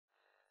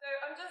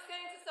I'm just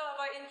going to start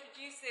by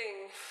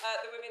introducing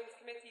the Women's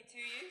Committee to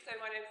you. So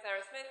my name is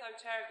Sarah Smith, I'm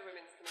Chair of the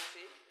Women's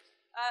Committee.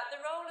 The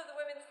role of the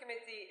Women's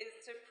Committee is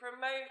to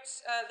promote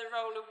the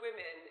role of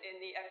women in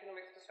the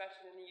economics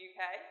profession in the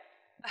UK.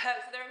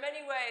 So there are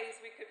many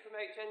ways we could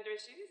promote gender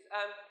issues.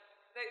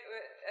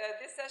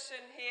 This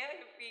session here,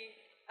 you'll be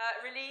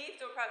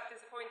relieved or perhaps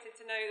disappointed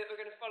to know that we're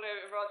going to follow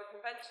a rather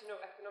conventional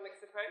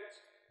economics approach.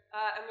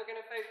 And we're going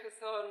to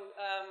focus on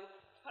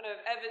kind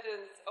of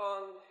evidence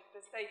on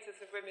the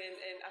status of women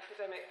in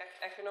academic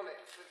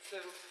economics with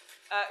some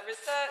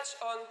research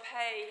on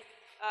pay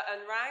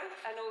and rank,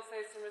 and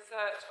also some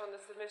research on the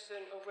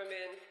submission of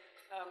women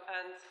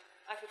and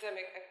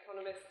academic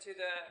economists to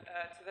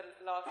the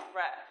last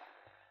rep.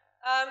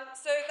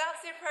 So that's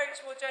the approach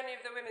more generally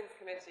of the Women's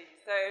Committee.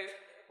 So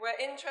we're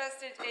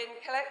interested in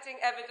collecting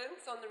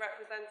evidence on the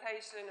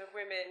representation of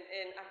women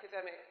in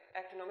academic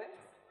economics.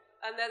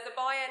 And there's a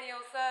biennial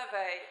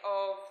survey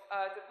of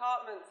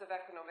departments of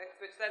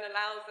economics, which then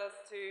allows us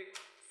to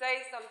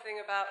say something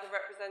about the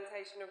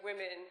representation of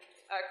women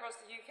across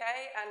the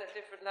UK and at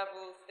different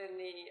levels in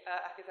the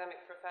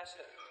academic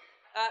profession.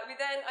 We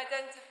then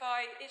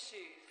identify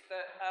issues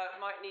that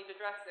might need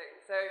addressing.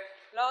 So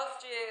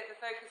last year, the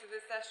focus of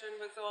this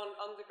session was on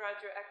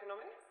undergraduate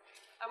economics.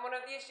 And one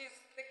of the issues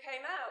that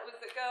came out was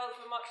that girls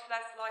were much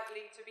less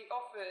likely to be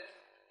offered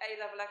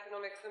A-level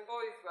economics than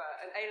boys were,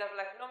 and A-level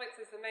economics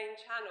is the main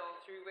channel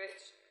through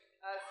which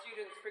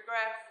students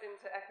progress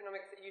into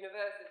economics at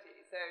university.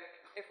 So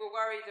if we're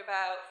worried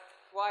about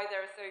why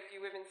there are so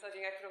few women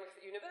studying economics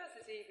at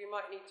university, we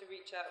might need to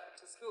reach out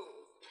to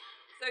schools.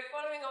 So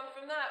following on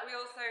from that, we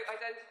also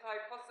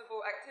identified possible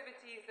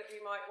activities that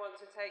we might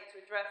want to take to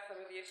address some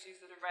of the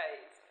issues that are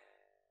raised.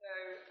 So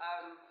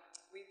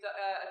we've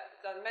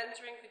done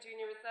mentoring for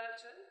junior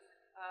researchers.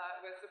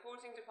 We're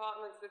supporting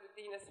departments with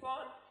Athena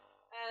Swan.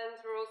 And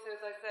we're also, as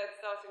I said,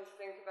 starting to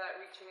think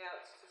about reaching out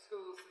to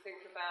schools to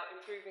think about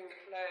improving the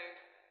flow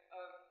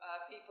of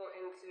people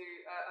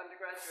into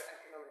undergraduate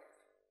economics.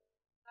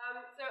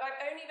 So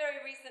I've only very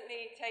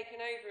recently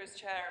taken over as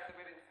chair of the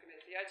Women's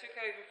Committee. I took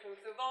over from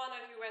Silvana,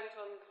 who went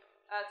on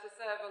to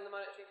serve on the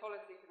Monetary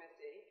Policy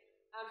Committee.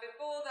 And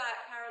before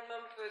that, Karen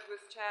Mumford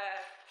was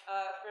chair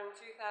from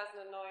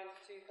 2009 to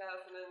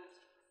 2016.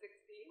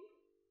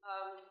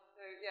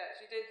 So yeah,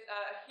 she did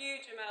a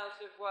huge amount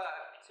of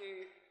work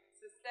to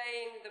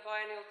sustain the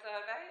biennial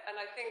survey, and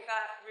I think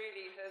that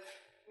really has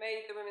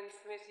made the Women's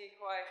Committee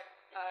quite,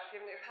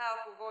 given it a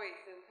powerful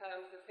voice in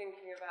terms of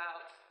thinking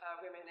about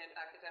women in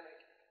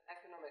academic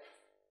economics.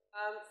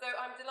 So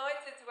I'm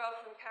delighted to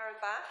welcome Karen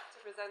back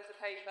to present a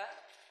paper.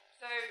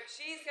 So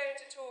she's going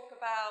to talk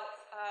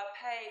about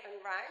pay and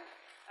rank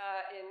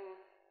in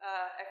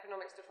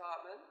economics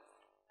departments.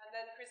 And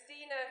then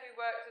Cristina, who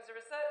worked as a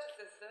research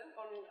assistant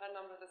on a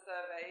number of the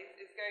surveys,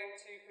 is going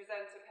to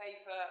present a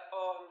paper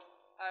on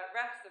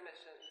ref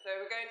submissions. So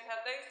we're going to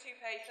have those two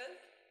papers,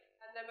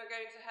 and then we're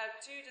going to have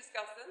two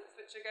discussants,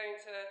 which are going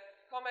to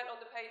comment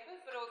on the papers,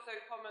 but also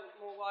comment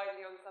more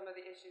widely on some of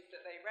the issues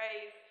that they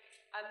raise.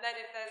 And then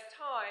if there's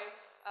time,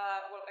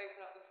 we'll open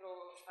up the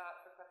floor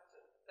for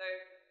questions. So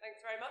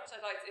thanks very much.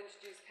 I'd like to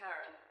introduce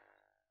Karen.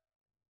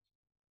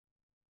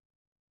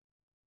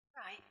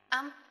 Right.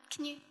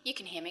 You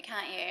can hear me,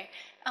 can't you?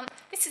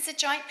 This is a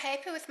joint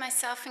paper with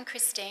myself and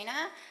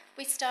Cristina.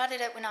 We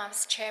started it when I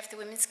was chair of the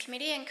Women's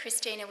Committee, and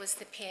Cristina was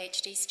the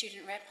PhD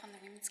student rep on the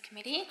Women's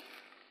Committee.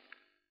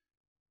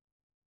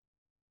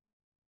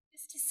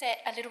 Just to set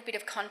a little bit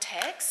of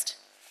context,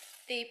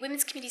 the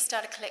Women's Committee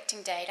started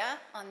collecting data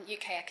on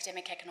UK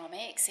academic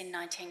economics in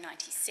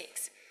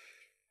 1996.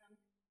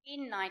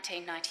 In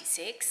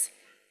 1996,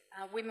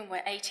 women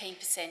were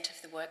 18%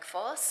 of the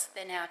workforce.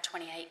 They're now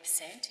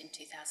 28% in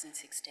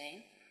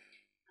 2016.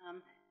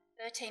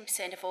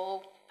 13% of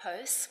all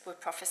posts were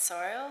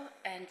professorial,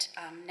 and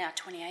now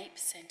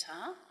 28%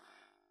 are.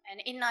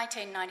 And in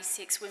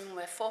 1996, women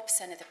were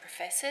 4% of the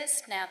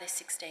professors, now they're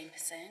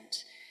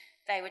 16%.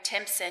 They were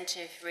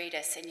 10% of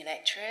reader senior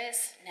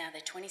lecturers, now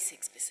they're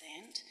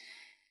 26%.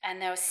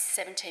 And there were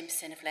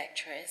 17% of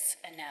lecturers,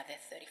 and now they're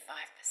 35%.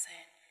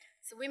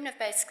 So women have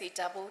basically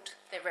doubled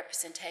their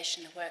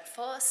representation in the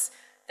workforce.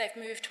 They've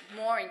moved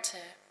more into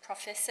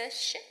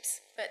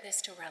professorships, but they're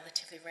still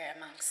relatively rare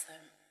amongst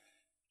them.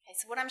 Okay,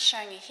 so what I'm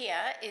showing you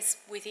here is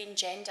within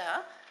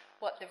gender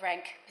what the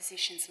rank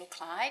positions look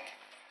like.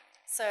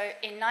 So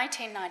in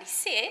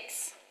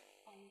 1996,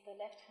 on the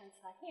left-hand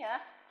side here,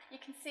 you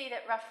can see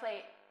that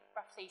roughly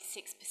 6%,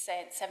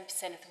 7%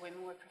 of the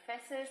women were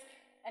professors,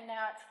 and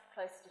now it's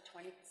closer to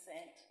 20%.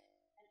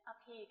 And up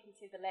here you can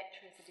see the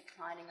lecturers are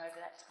declining over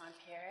that time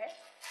period.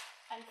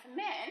 And for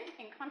men,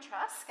 in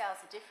contrast,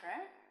 scales are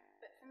different,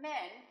 but for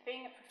men,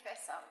 being a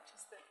professor, which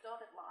is the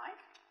dotted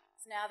line,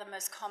 is now the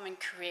most common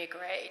career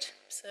grade.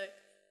 So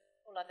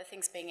all other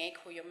things being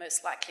equal, you're most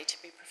likely to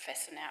be a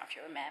professor now if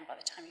you're a man by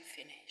the time you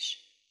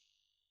finish.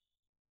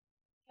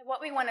 Okay,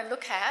 what we want to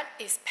look at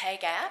is pay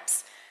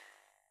gaps.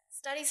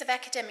 Studies of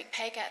academic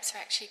pay gaps are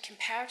actually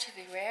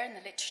comparatively rare in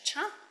the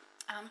literature.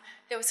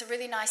 There was a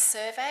really nice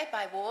survey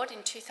by Ward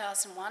in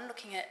 2001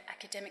 looking at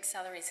academic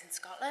salaries in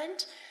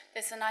Scotland.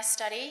 There's a nice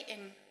study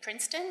in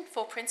Princeton,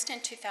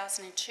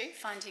 2002,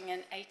 finding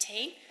an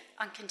 18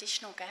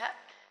 unconditional gap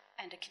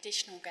and a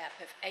conditional gap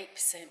of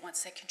 8%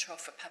 once they control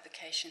for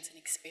publications and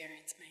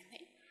experience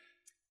mainly.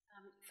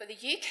 For the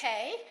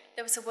UK,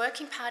 there was a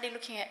working party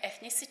looking at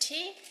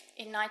ethnicity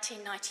in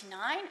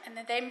 1999, and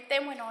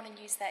then went on and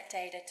used that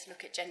data to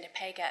look at gender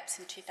pay gaps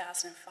in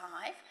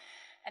 2005,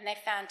 and they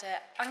found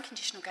an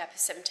unconditional gap of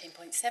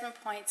 17.7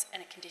 points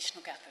and a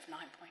conditional gap of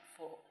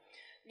 9.4.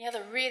 The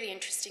other really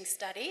interesting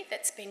study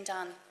that's been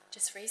done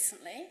just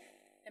recently,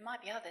 there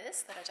might be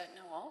others that I don't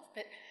know of,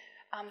 but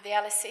the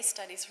LSE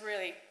study is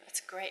really, it's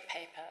a great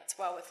paper, it's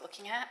well worth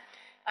looking at.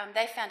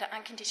 They found an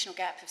unconditional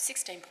gap of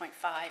 16.5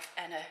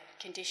 and a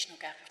conditional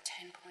gap of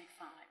 10.5,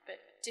 but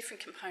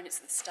different components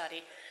of the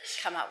study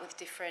come up with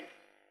different,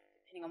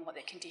 depending on what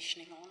they're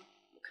conditioning on.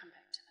 We'll come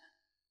back to that.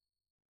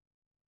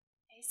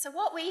 Okay, so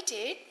what we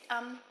did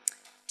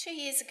 2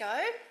 years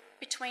ago,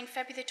 between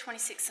February the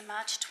 26th and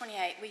March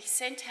 28, we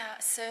sent out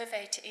a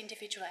survey to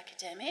individual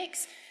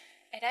academics.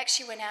 It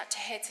actually went out to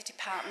heads of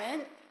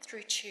department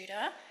through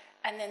Tutor,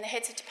 and then the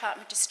heads of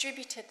department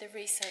distributed the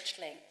research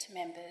link to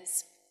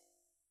members.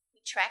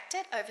 We tracked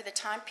it over the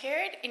time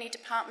period. Any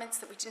departments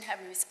that we didn't have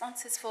any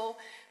responses for,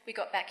 we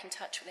got back in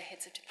touch with the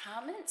heads of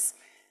departments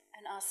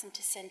and asked them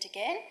to send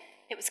again.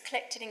 It was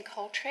collected in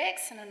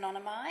Qualtrics and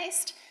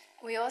anonymised.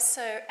 We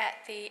also,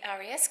 at the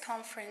RES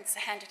conference,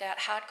 handed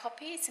out hard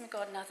copies, and we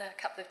got another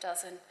couple of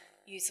dozen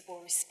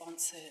usable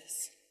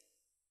responses.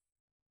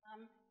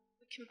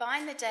 We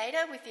combined the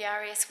data with the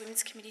RES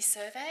Women's Committee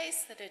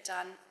surveys that are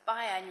done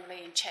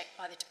biannually and checked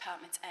by the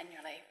departments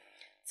annually.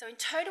 So in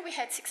total we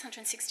had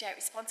 668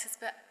 responses,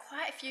 but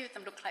quite a few of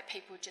them looked like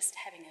people were just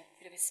having a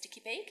bit of a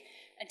sticky beak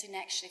and didn't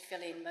actually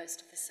fill in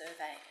most of the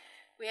survey.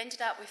 We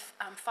ended up with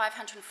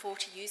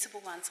 540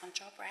 usable ones on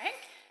JobRank.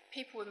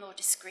 People were more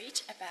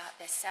discreet about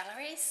their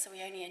salaries, so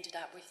we only ended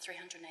up with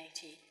 380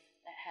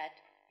 that had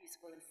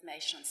usable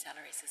information on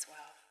salaries as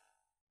well.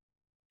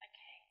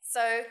 Okay,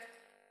 so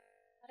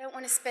I don't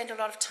want to spend a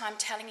lot of time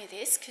telling you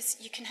this because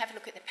you can have a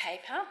look at the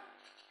paper.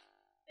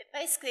 But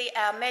basically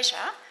our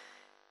measure,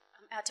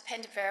 our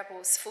dependent variable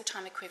is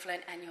full-time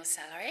equivalent annual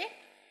salary,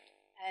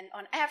 and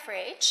on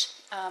average,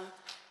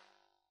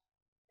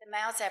 the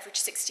males averaged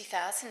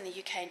 60,000 in the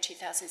UK in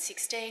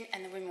 2016,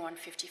 and the women were on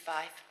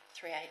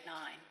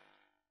 55,389.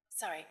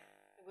 Sorry,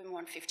 the women were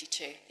on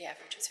 52, the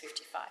average was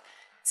 55.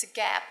 It's a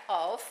gap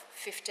of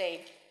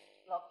 15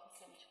 log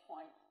percentage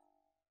points.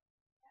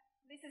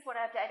 This is what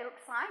our data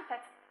looks like.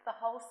 That's the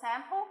whole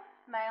sample,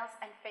 males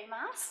and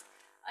females.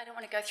 I don't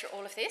want to go through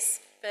all of this,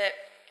 but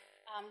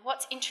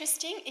what's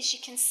interesting is you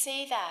can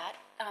see that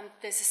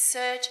there's a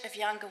surge of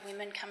younger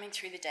women coming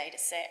through the data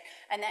set,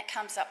 and that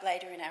comes up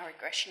later in our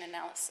regression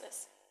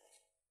analysis,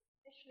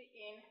 especially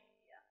in here,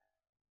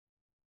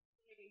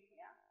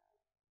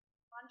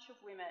 a bunch of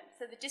women.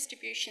 So the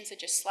distributions are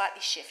just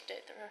slightly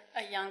shifted. There are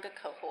a younger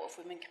cohort of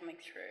women coming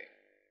through.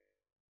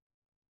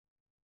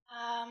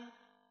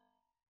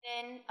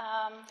 Then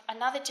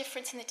another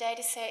difference in the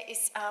data set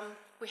is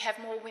we have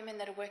more women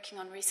that are working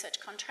on research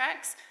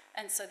contracts,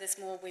 and so there's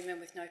more women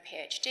with no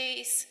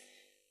PhDs.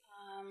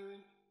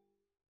 And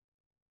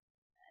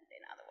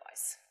then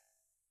otherwise,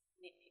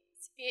 nitpick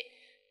this a bit.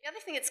 The other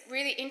thing that's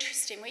really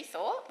interesting, we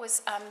thought,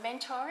 was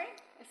mentoring.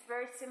 It's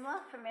very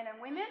similar for men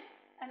and women,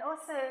 and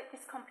also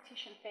this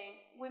competition thing.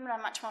 Women are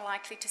much more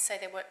likely to say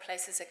their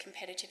workplaces are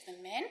competitive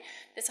than men.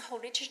 There's a whole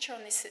literature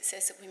on this that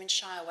says that women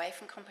shy away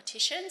from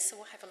competition, so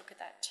we'll have a look at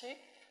that too.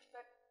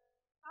 But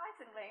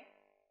surprisingly,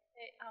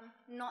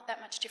 not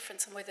that much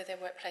difference on whether their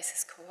workplace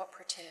is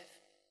cooperative.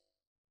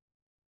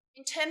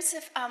 In terms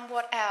of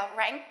what our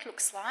rank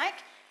looks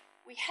like,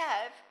 we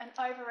have an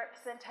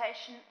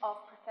overrepresentation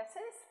of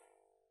professors,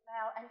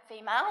 male and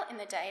female, in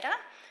the data.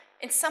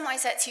 In some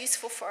ways that's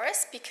useful for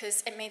us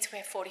because it means we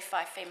have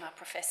 45 female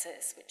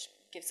professors, which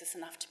gives us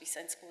enough to be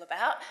sensible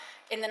about.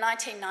 In the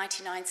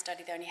 1999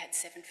 study, they only had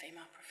 7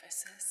 female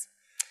professors.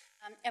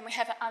 And we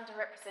have an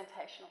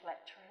underrepresentation of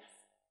lecturers.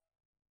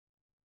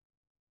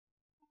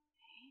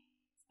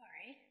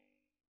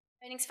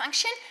 Earnings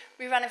function,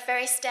 we run a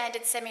very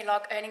standard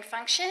semi-log earning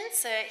function.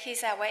 So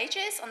here's our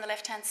wages on the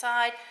left-hand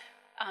side,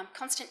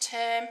 constant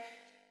term.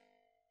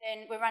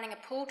 Then we're running a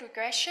pooled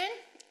regression,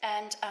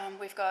 and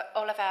we've got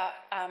all of our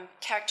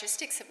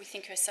characteristics that we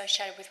think are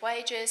associated with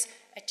wages,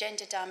 a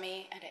gender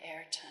dummy, and an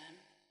error term.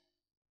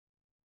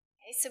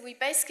 Okay, so we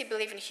basically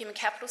believe in a human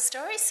capital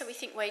story, so we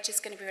think wages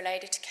are going to be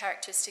related to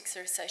characteristics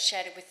that are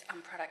associated with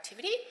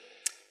productivity.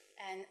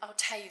 And I'll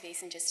tell you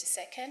these in just a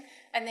second.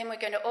 And then we're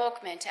going to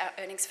augment our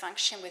earnings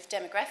function with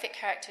demographic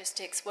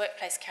characteristics,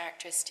 workplace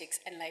characteristics,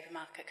 and labour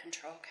market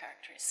control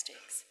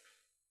characteristics.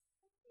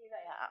 Here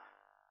they are.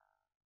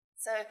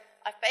 So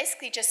I've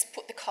basically just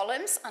put the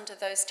columns under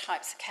those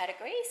types of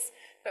categories,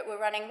 but we're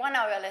running one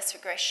OLS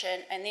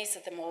regression, and these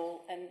are them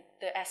all, and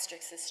the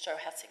asterisks show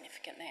how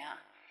significant they are.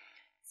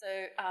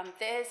 So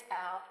there's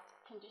our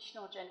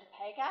conditional gender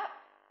pay gap.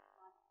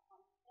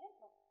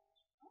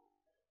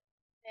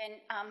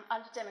 Then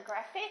under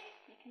demographic,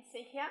 you can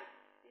see here,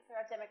 these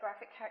are our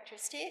demographic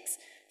characteristics.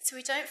 So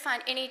we don't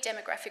find any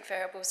demographic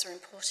variables are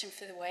important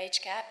for the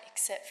wage gap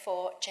except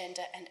for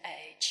gender and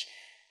age.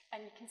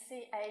 And you can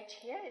see age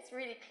here is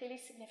really clearly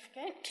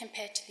significant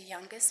compared to the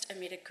youngest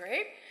omitted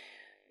group.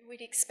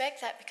 We'd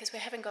expect that because we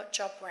haven't got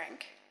job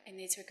rank in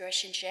these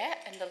regressions yet,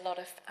 and a lot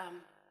of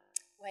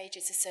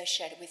wages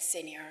associated with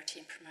seniority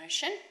and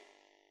promotion.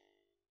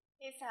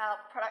 Here's our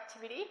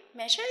productivity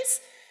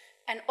measures,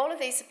 and all of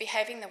these are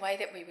behaving the way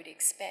that we would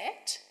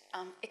expect,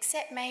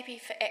 except maybe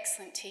for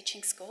excellent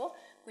teaching score.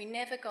 We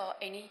never got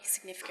any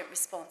significant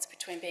response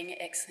between being an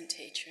excellent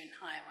teacher and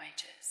higher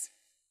wages.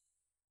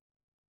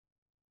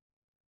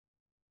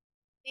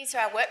 These are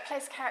our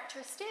workplace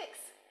characteristics,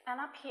 and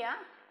up here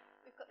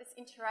we've got this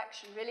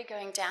interaction really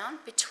going down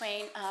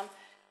between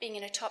being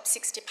in a top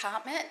 6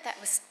 department that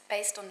was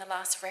based on the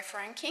last ref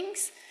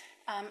rankings,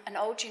 an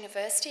old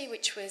university,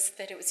 which was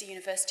that it was a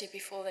university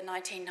before the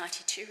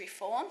 1992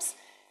 reforms,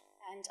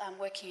 and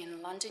working in a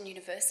London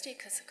university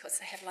because of course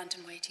they have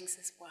London weightings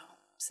as well.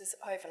 So there's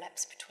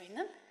overlaps between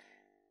them.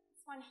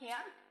 This one here,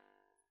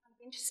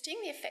 interesting,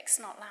 the effect's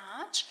not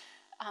large,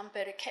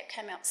 but it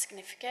came out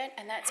significant,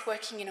 and that's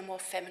working in a more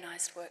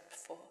feminised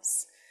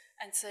workforce.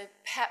 And so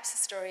perhaps the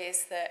story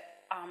is that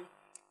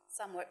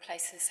some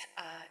workplaces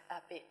are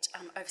a bit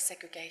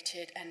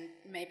over-segregated, and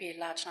maybe a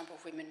large number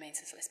of women means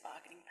there's less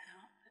bargaining power.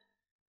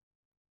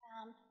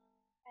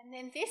 And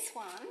then this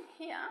one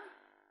here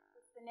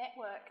is the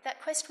network.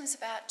 That question was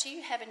about, do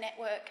you have a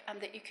network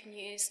that you can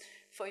use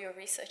for your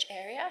research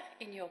area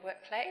in your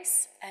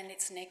workplace? And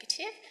it's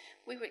negative.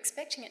 We were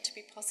expecting it to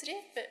be positive,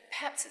 but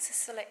perhaps it's a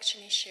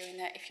selection issue in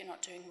that if you're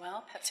not doing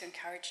well, perhaps you're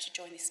encouraged to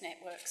join this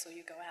network, or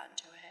you go out and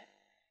do it.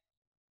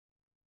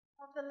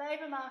 Of the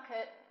labour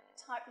market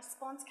type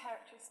response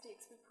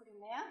characteristics we put in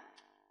there,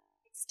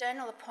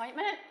 external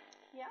appointment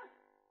here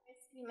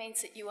basically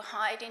means that you were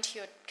hired into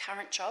your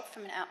current job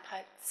from an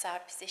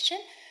outside position.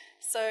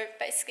 So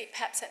basically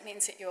perhaps that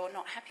means that you're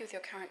not happy with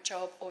your current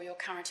job, or your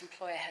current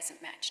employer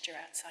hasn't matched your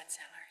outside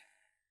salary.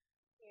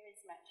 Here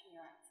is matching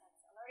your outside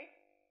salary,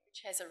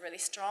 which has a really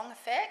strong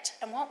effect.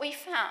 And what we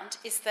found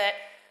is that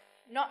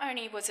not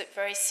only was it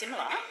very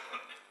similar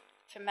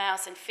for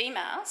males and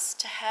females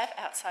to have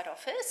outside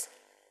offers,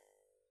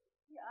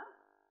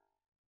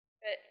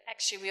 but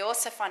actually we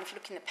also find, if you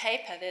look in the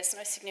paper, there's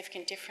no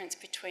significant difference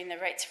between the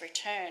rates of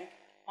return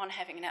on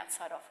having an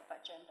outside offer by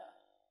gender.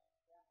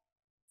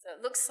 So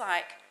it looks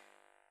like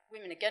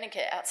women are going to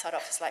get outside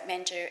offers like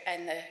men do,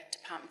 and the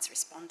departments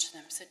respond to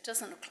them. So it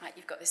doesn't look like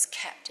you've got this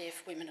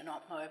captive, women are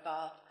not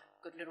mobile,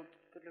 good little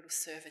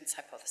servants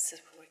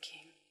hypothesis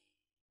working.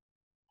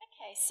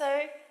 Okay,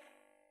 so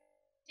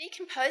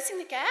decomposing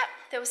the gap,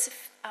 there was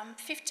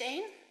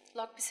 15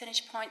 log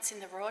percentage points in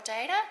the raw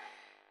data.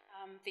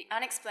 The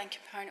unexplained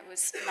component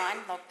was 9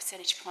 log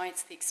percentage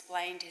points. The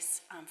explained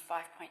is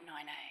 5.98.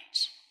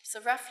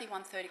 So roughly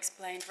 1/3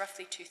 explained,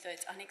 roughly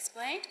 2/3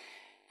 unexplained.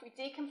 If we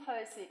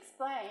decompose the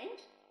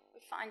explained,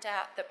 we find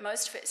out that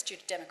most of it is due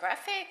to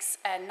demographics,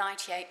 and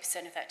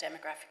 98% of that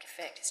demographic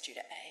effect is due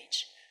to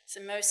age.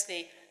 So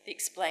mostly the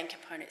explained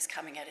component is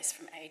coming at us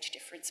from age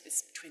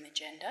differences between the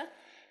gender.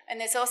 And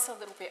there's also a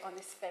little bit on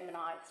this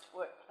feminised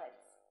workplace.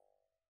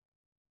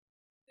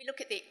 If we look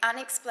at the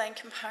unexplained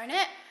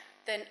component,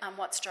 then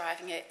what's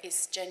driving it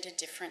is gender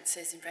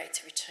differences in rates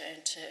of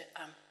return to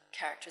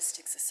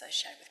characteristics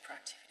associated with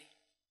productivity.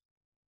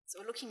 So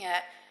we're looking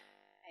at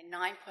a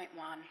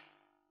 9.1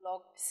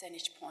 log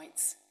percentage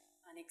points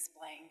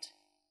unexplained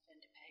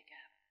gender pay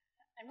gap.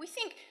 And we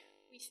think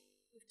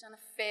we've done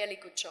a fairly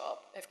good job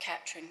of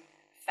capturing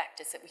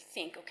factors that we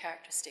think, or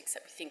characteristics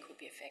that we think would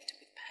be affected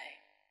with pay.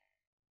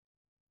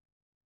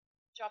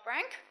 Job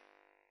rank.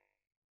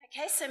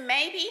 Okay, so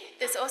maybe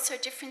there's also a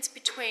difference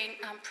between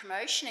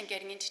promotion and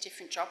getting into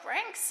different job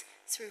ranks.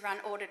 So we run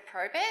ordered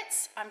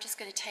probates. I'm just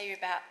going to tell you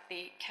about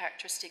the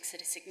characteristics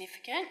that are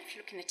significant. If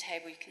you look in the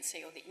table, you can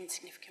see all the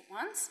insignificant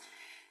ones.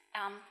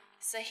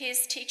 So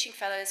here's teaching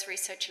fellows,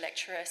 research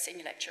lecturer,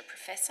 senior lecturer,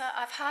 professor.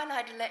 I've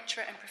highlighted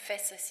lecturer and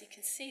professor so you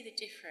can see the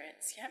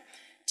difference. Yeah?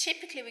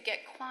 Typically we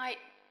get quite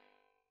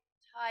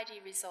tidy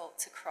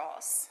results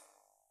across.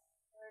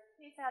 So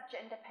here's our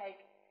gender pay.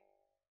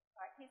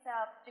 Right, here's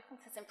our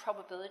differences in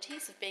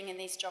probabilities of being in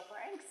these job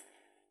ranks.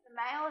 The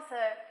males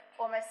are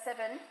almost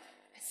 7%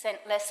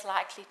 less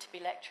likely to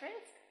be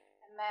lecturers,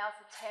 and males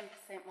are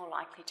 10% more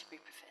likely to be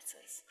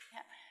professors.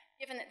 Yeah?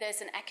 Given that there's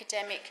an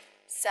academic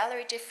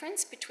salary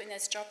difference between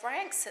those job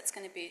ranks, that's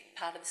going to be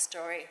part of the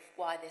story of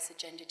why there's a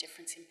gender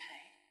difference in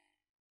pay.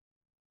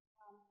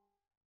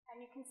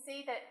 And you can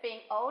see that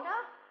being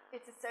older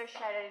is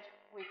associated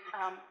with,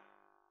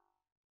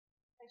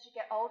 as you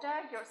get older,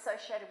 you're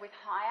associated with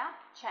higher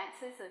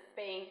chances of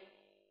being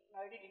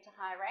promoted into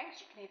higher ranks.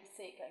 You can either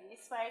see it going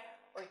this way,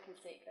 or you can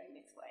see it going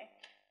this way.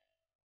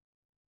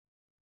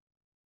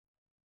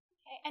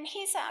 Okay, and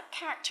here's our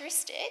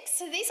characteristics.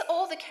 So these are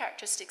all the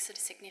characteristics that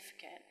are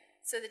significant.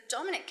 So the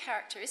dominant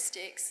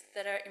characteristics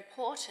that are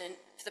important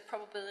for the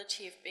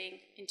probability of being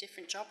in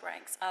different job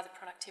ranks are the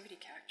productivity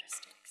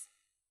characteristics.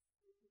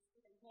 You can see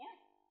them here.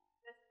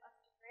 First class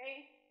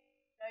degree,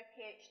 no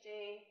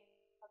PhD,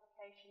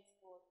 qualifications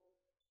for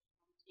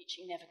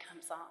teaching never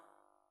comes up.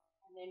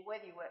 And then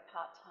whether you work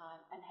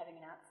part-time and having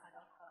an outside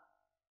offer.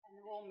 And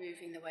they're all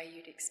moving the way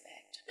you'd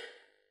expect.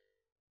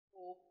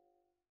 Or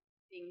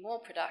being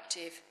more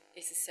productive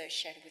is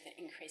associated with an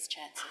increased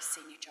chance of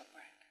senior job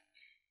rank.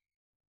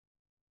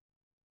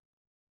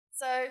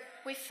 So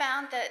we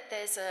found that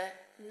there's a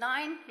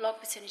 9 log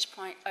percentage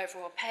point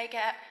overall pay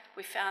gap.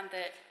 We found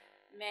that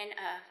men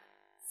are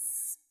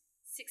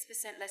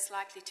 6% less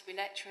likely to be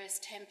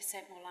lecturers,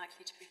 10% more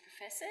likely to be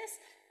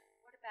professors.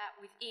 What about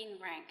within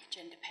rank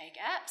gender pay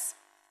gaps?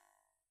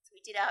 So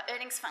we did our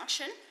earnings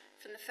function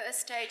from the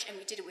first stage and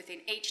we did it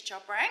within each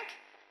job rank.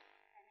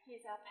 And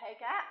here's our pay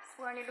gaps.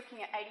 We're only looking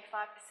at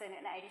 85%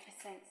 and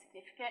 80%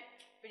 significant,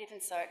 but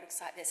even so it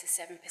looks like there's a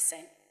 7%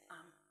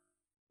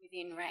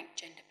 within rank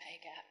gender pay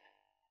gap.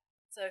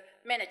 So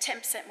men are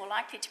 10% more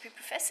likely to be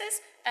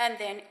professors, and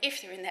then if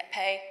they're in that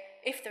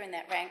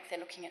rank, they're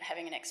looking at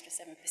having an extra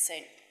 7%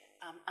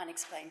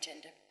 unexplained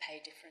gender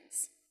pay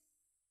difference.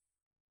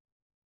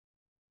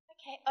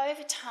 Okay,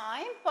 over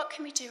time, what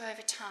can we do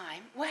over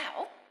time?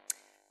 Well,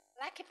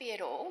 Blackaby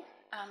et al.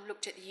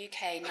 Looked at the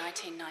UK in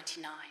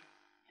 1999.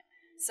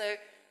 So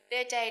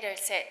their data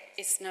set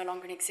is no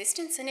longer in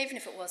existence, and even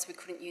if it was, we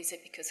couldn't use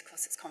it because, of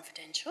course, it's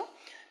confidential.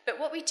 But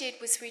what we did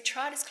was we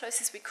tried as close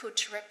as we could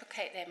to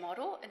replicate their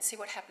model and see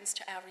what happens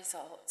to our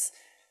results.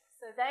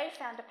 So they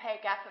found a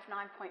pay gap of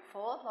 9.4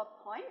 log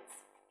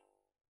points,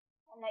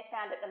 and they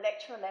found at the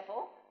lecturer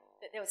level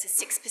that there was a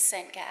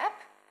 6% gap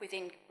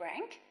within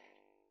rank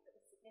that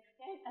was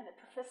significant, and at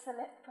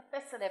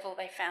professor level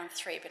they found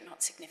 3 but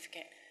not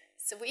significant.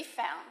 So we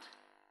found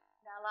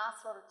in our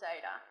last lot of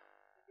data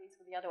that these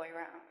were the other way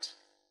around.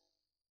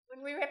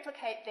 When we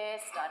replicate their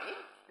study,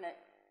 and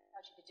it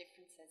tells you the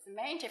differences, the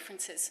main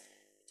differences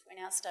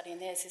between our study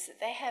and theirs is that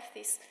they have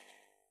this,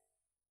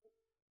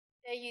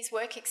 they use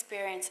work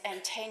experience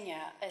and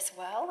tenure as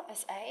well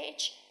as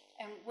age,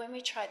 and when we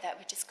tried that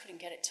we just couldn't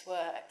get it to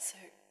work. So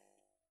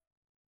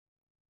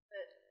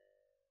but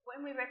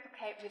when we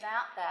replicate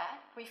without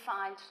that, we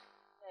find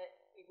that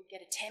we would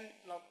get a 10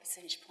 log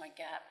percentage point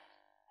gap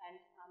and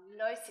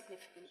no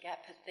significant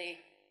gap at the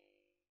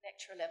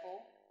lecturer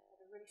level,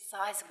 but a really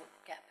sizable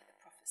gap at the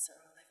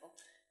professorial level.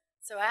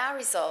 So our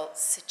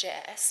results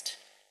suggest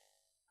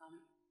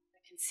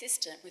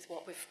consistent with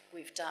what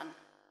we've done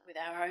with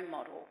our own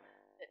model.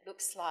 It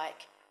looks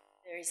like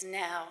there is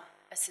now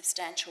a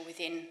substantial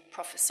within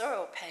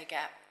professorial pay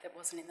gap that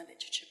wasn't in the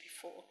literature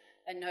before,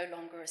 and no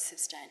longer a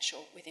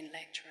substantial within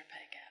lecturer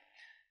pay gap.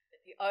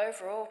 But the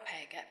overall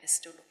pay gap is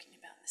still looking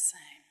about the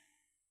same.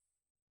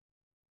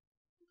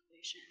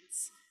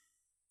 Conclusions.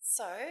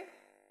 So,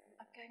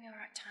 I'm going all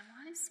right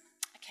time-wise?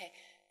 Okay.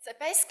 So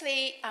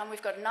basically,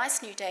 we've got a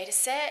nice new data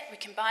set. We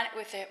combine it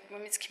with the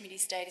Women's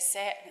Committee's data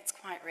set, and it's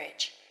quite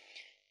rich.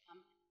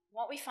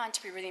 What we find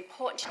to be really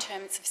important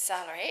determinants of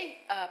salary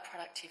are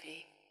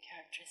productivity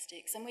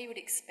characteristics, and we would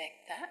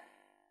expect that,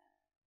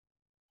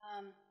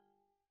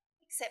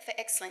 except for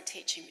excellent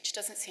teaching, which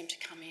doesn't seem to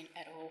come in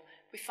at all.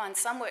 We find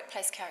some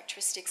workplace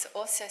characteristics are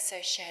also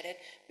associated.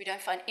 We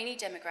don't find any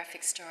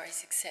demographic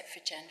stories except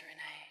for gender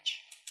and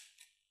age.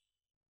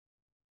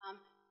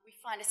 We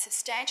find a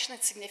substantial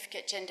and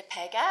significant gender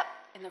pay gap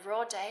in the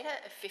raw data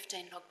of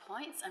 15 log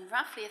points, and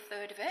roughly a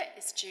third of it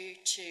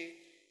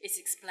is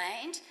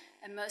explained,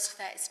 and most of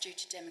that is due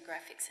to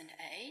demographics and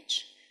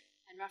age,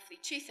 and roughly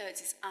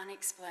 2/3 is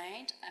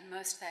unexplained, and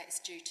most of that is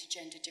due to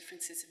gender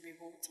differences in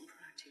rewards and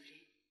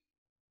productivity.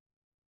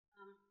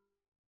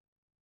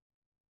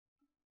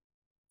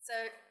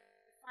 So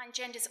we find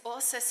gender is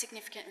also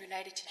significantly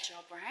related to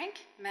job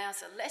rank.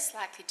 Males are less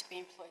likely to be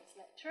employed as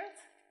lecturers,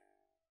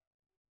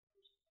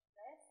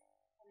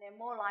 and they're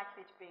more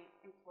likely to be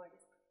employed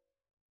as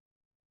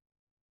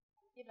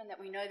given that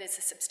we know there's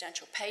a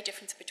substantial pay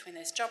difference between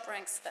those job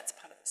ranks, that's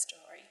part of the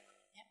story.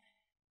 Yeah.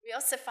 We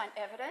also find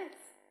evidence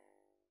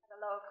at a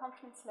lower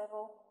confidence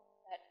level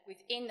that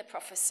within the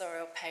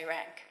professorial pay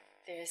rank,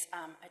 there's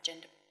a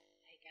gender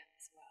pay gap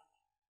as well.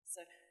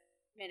 So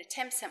men are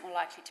 10% more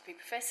likely to be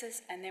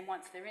professors, and then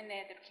once they're in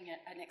there, they're looking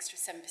at an extra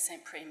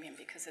 7% premium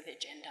because of their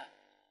gender.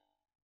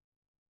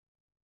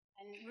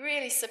 And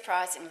really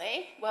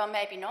surprisingly, well,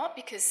 maybe not,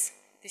 because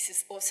this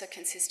is also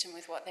consistent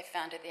with what they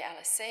found at the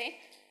LSE,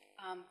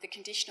 the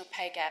conditional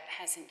pay gap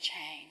hasn't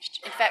changed.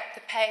 In fact,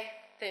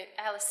 the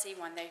LSE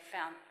one they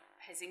found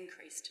has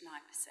increased to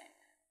 9%.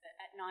 But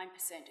at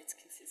 9%, it's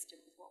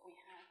consistent with what we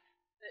have.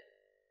 But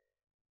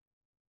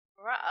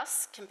for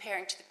us,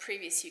 comparing to the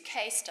previous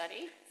UK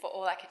study for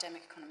all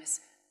academic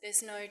economists,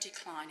 there's no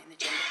decline in the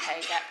gender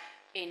pay gap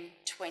in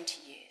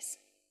 20 years,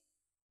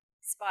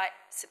 despite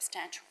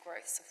substantial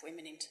growths of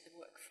women into the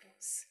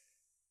workforce.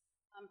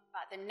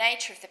 But the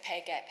nature of the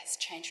pay gap has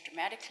changed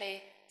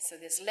dramatically, so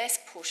there's less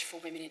push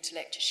for women into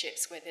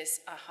lectureships where there's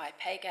a high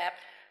pay gap.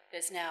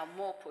 There's now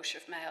more push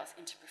of males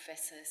into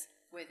professors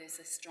where there's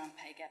a strong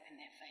pay gap in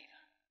their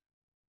favour.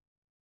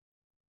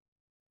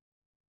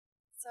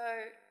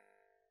 So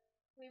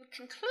We would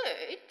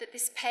conclude that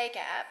this pay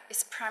gap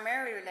is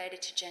primarily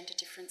related to gender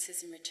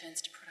differences in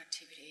returns to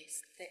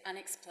productivities. The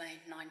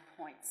unexplained 9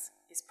 points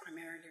is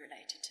primarily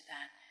related to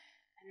that.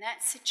 And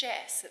that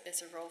suggests that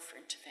there's a role for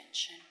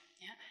intervention,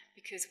 yeah?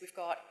 Because we've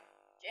got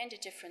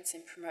gender difference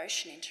in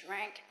promotion into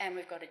rank, and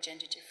we've got a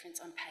gender difference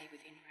on pay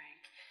within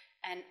rank.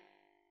 And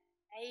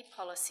a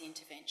policy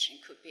intervention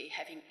could be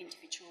having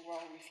individual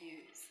role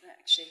reviews,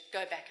 actually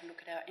go back and look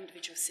at our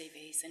individual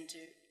CVs and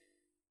do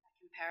a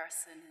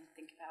comparison and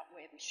think about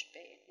where we should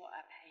be and what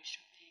our pay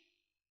should be.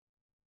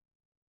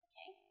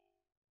 Okay.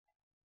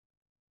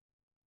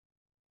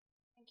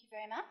 Thank you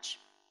very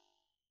much.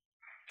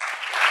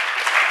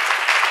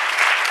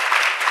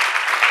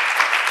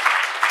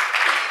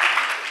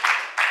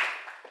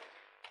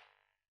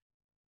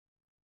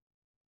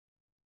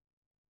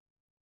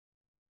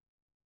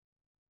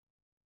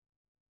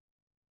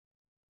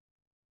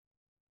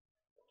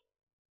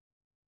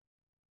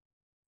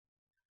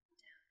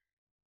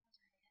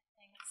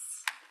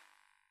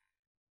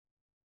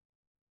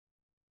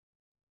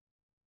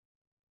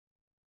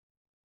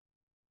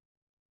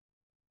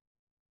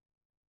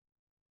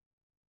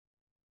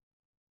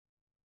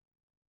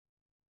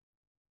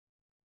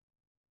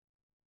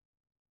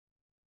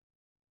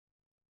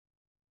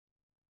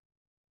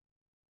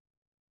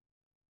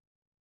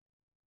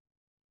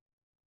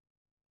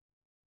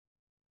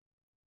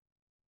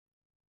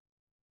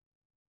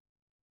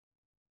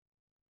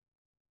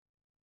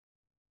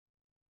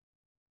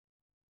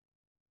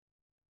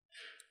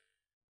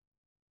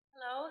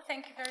 Hello,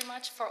 thank you very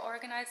much for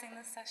organizing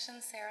this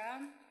session,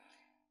 Sarah.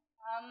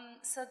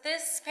 So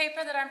this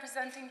paper that I'm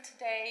presenting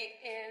today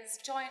is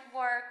joint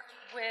work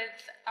with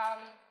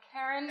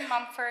Karen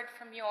Mumford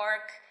from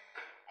York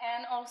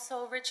and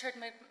also Richard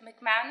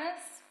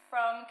McManus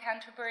from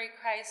Canterbury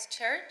Christ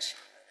Church.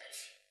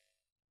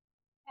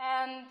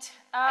 And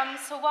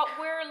so what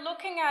we're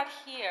looking at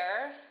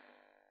here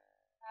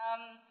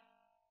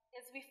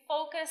is we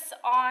focus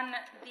on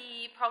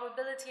the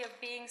probability of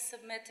being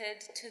submitted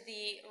to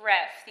the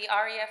REF,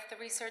 the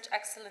Research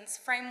Excellence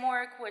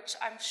Framework, which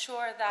I'm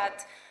sure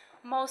that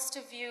most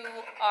of you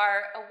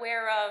are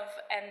aware of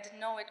and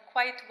know it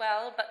quite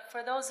well, but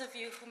for those of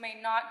you who may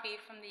not be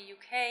from the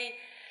UK,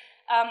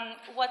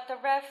 what the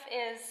REF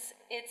is,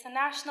 it's a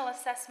national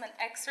assessment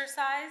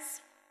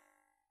exercise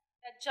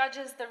that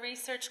judges the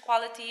research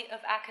quality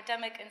of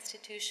academic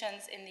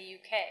institutions in the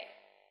UK.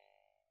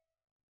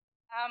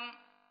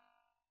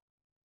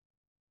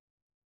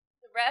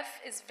 The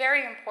REF is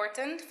very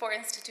important for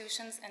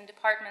institutions and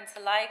departments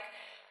alike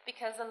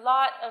because a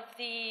lot of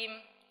the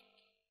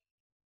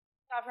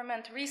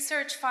government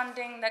research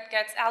funding that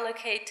gets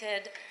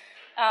allocated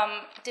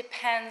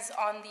depends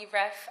on the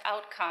REF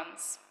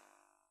outcomes.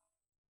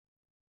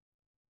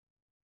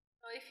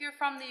 So if you're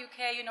from the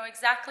UK, you know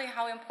exactly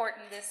how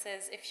important this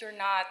is. If you're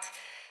not,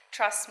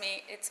 trust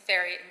me, it's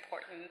very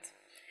important.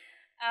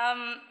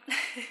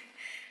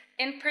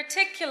 In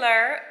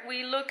particular,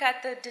 we look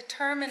at the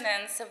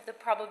determinants of the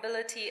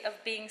probability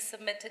of being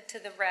submitted to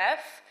the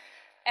REF,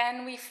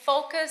 and we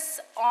focus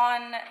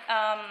on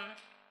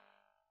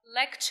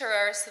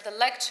lecturers, so the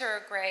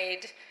lecturer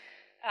grade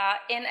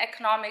in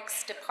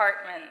economics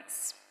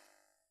departments.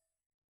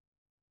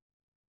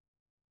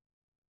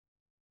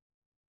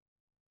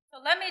 So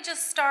let me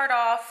just start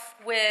off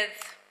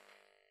with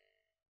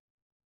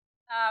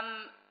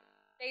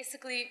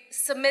basically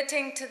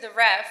submitting to the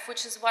REF,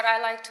 which is what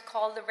I like to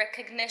call the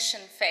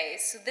recognition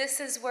phase. So this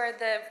is where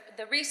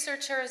the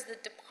researchers, the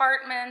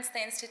departments,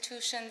 the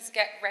institutions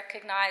get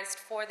recognized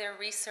for their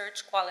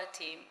research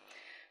quality,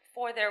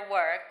 for their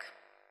work.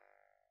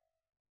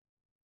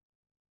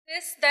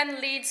 This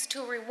then leads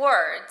to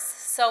rewards,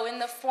 so in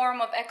the form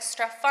of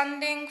extra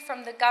funding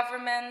from the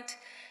government,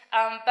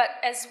 but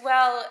as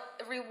well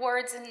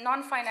rewards and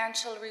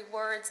non-financial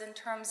rewards in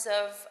terms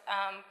of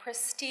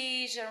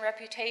prestige and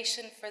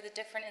reputation for the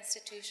different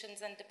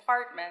institutions and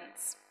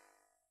departments.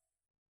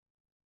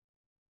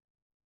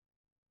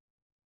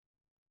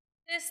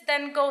 This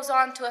then goes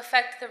on to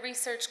affect the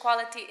research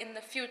quality in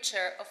the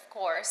future, of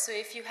course. So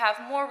if you have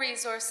more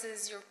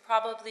resources, you're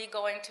probably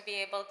going to be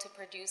able to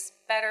produce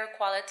better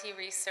quality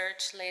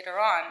research later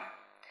on.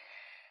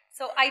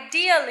 So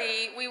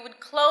ideally, we would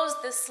close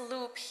this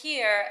loop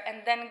here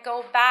and then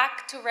go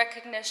back to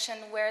recognition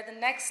where the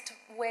next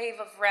wave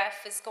of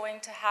REF is going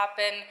to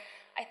happen.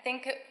 I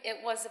think it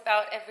was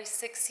about every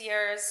 6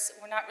 years.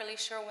 We're not really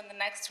sure when the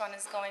next one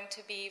is going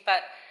to be,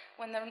 but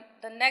when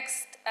the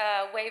next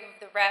wave of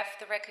the REF,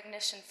 the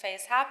recognition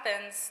phase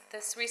happens,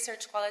 this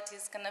research quality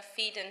is going to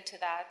feed into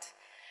that.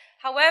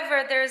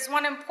 However, there's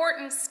one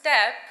important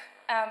step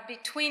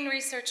between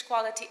research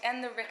quality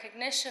and the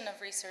recognition of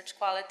research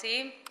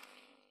quality,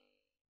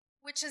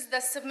 which is the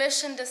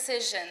submission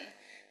decision.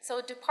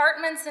 So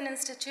departments and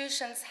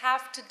institutions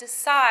have to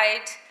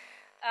decide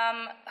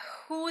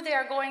who they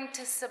are going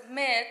to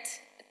submit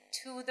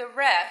to the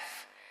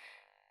REF.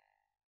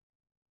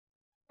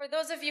 For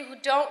those of you who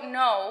don't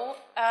know,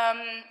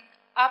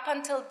 Up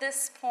until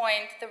this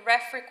point, the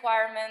ref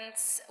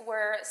requirements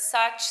were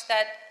such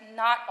that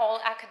not all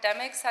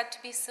academics had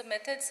to be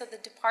submitted, so the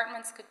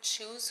departments could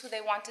choose who they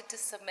wanted to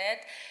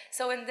submit.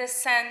 So in this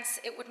sense,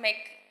 it would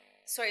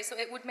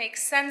make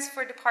sense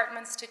for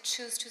departments to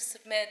choose to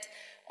submit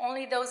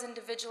only those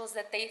individuals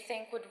that they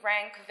think would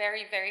rank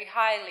very, very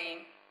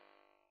highly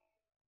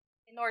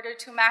in order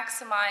to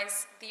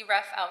maximize the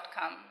ref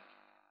outcome.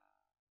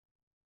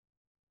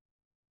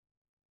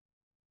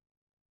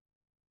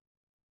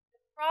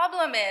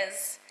 Problem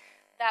is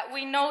that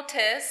we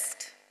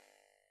noticed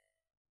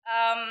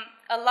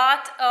a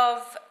lot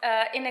of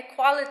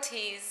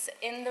inequalities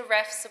in the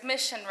ref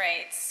submission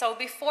rates. So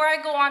before I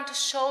go on to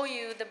show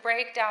you the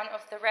breakdown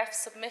of the ref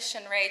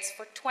submission rates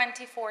for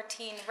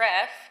 2014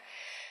 ref,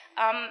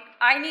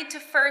 I need to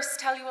first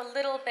tell you a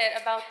little bit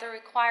about the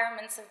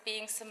requirements of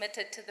being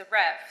submitted to the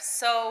ref.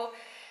 So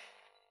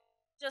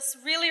just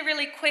really,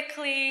 really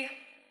quickly,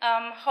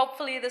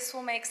 hopefully this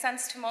will make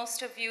sense to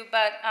most of you,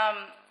 but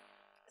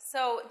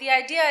so the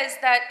idea is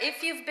that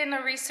if you've been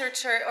a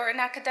researcher or an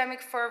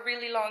academic for a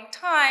really long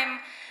time,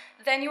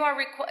 then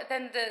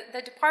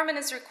the department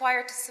is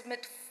required to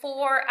submit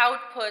 4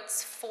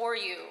 outputs for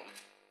you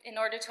in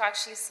order to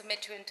actually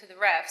submit you into the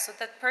ref. So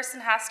that person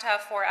has to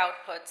have 4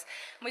 outputs.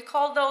 And we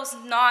call those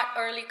not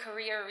early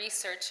career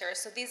researchers.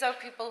 So these are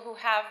people who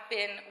have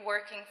been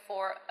working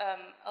for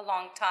a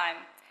long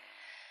time.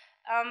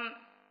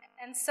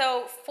 And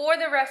so for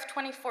the ref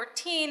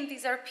 2014,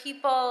 these are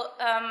people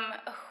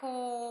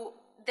who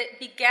that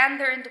began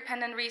their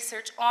independent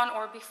research on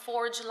or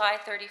before July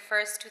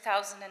 31st,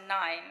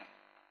 2009.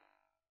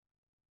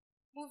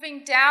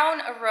 Moving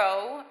down a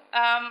row,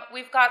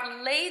 we've got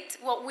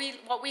what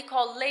we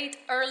call late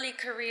early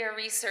career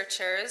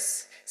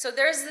researchers. So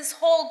there's this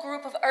whole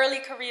group of early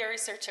career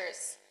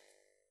researchers.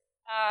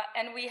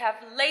 And we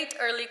have late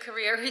early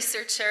career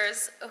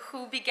researchers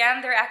who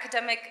began their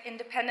academic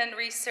independent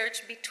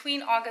research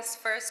between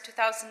August 1st,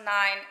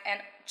 2009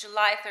 and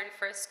July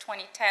 31st,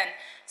 2010.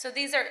 So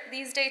these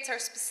dates are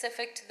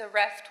specific to the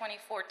ref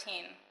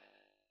 2014.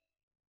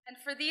 And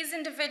for these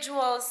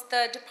individuals,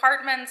 the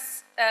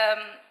departments the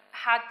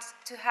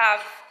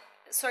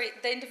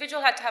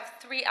individual had to have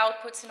 3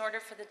 outputs in order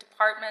for the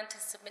department to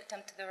submit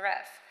them to the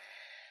ref.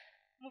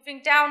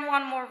 Moving down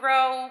one more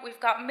row, we've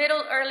got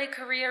middle early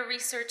career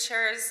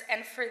researchers,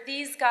 and for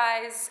these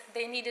guys,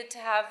 they needed to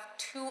have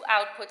 2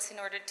 outputs in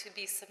order to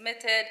be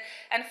submitted.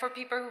 And for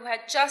people who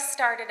had just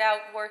started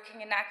out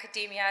working in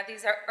academia,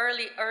 these are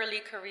early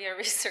career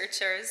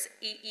researchers,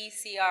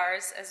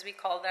 EECRs as we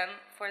call them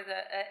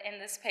in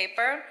this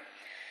paper.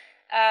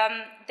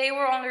 They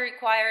were only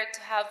required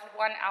to have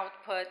 1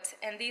 output,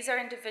 and these are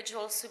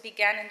individuals who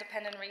began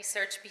independent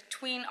research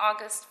between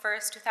August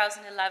 1st,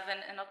 2011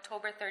 and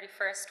October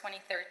 31st,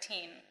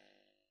 2013.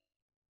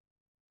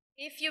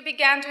 If you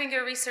began doing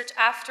your research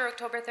after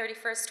October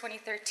 31st,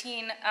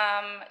 2013,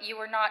 you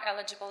were not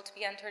eligible to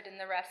be entered in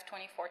the ref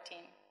 2014.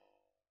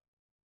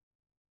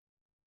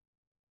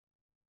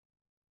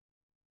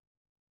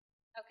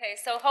 Okay,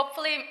 so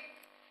hopefully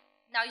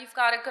now you've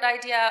got a good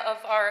idea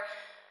of our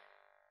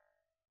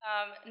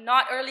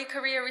not early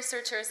career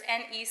researchers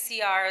and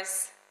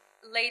ECRs,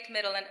 late,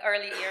 middle, and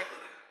early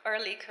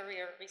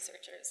career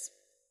researchers.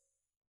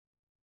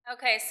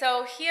 Okay,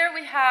 so here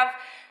we have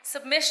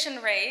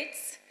submission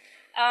rates,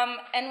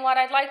 and what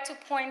I'd like to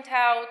point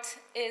out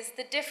is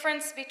the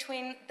difference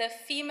between the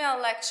female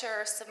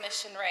lecturer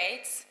submission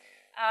rates.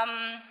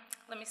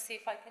 Let me see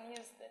if I can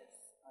use this.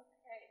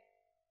 Okay.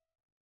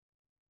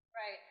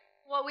 Right.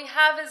 What we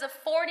have is a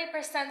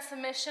 40%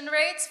 submission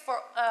rates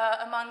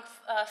among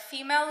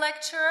female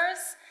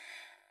lecturers,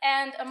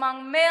 and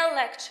among male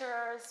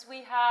lecturers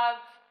we have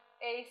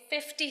a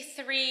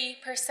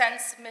 53%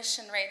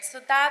 submission rate. So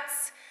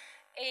that's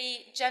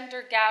a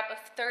gender gap of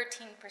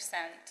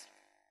 13%.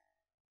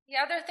 The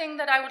other thing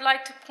that I would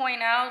like to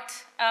point out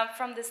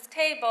from this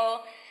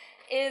table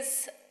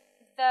is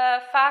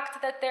the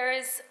fact that there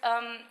is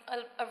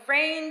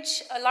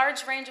a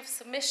large range of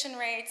submission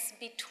rates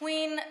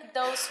between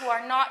those who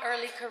are not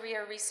early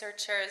career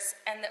researchers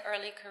and the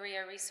early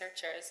career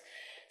researchers.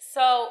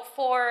 So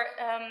for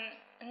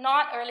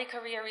not early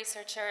career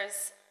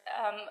researchers,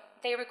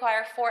 they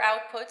require 4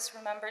 outputs,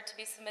 remember, to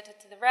be submitted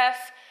to the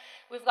ref.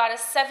 We've got a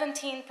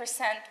 17%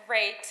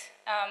 rate,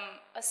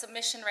 a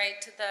submission rate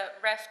to the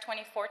ref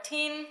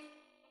 2014.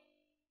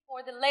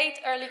 For the late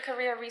early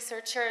career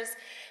researchers,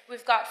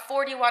 we've got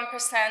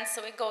 41%,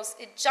 so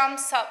it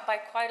jumps up by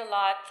quite a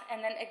lot.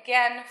 And then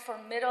again, for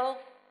middle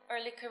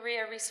early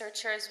career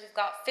researchers, we've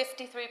got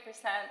 53%.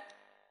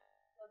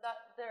 So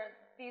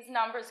these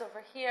numbers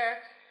over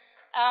here.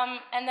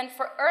 And then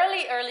for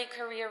early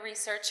career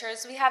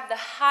researchers, we have the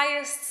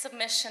highest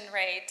submission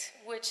rate,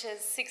 which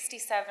is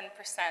 67%.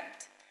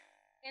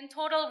 In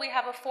total, we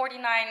have a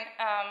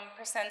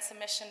 49%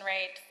 submission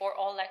rate for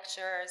all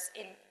lecturers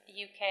in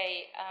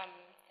UK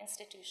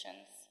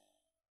institutions.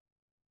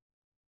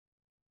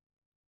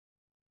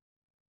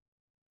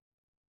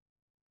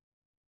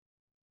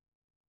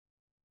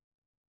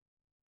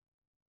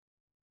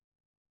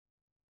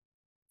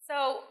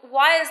 So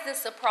why is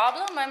this a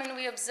problem? I mean,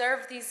 we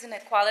observe these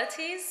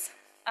inequalities,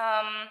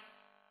 but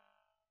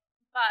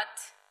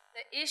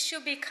the issue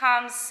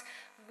becomes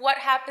what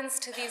happens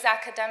to these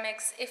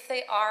academics if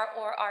they are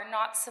or are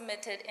not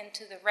submitted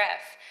into the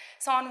ref.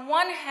 So on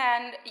one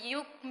hand,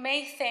 you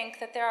may think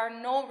that there are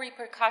no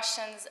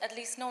repercussions, at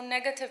least no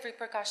negative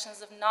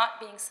repercussions of not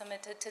being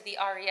submitted to the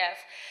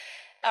REF.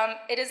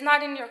 It is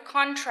not in your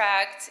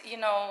contract, you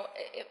know,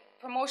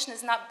 promotion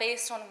is not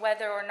based on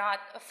whether or not,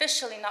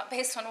 officially not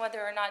based on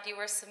whether or not you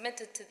were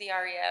submitted to the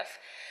REF.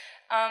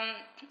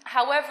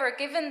 However,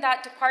 given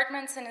that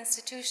departments and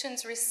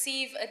institutions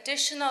receive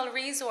additional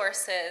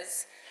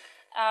resources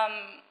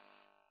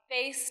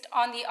based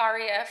on the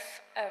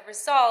REF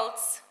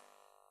results,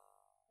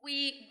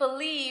 we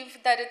believe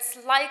that it's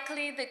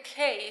likely the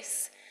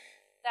case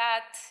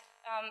that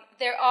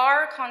there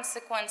are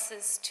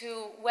consequences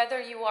to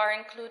whether you are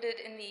included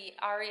in the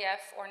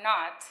REF or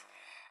not.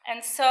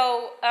 And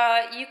so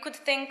you could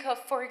think of,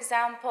 for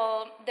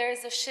example, there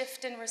is a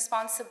shift in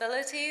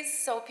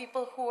responsibilities. So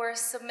people who are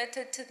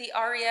submitted to the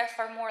REF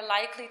are more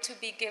likely to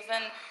be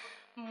given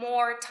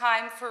more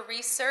time for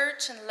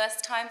research and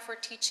less time for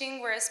teaching,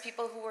 whereas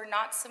people who were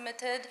not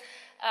submitted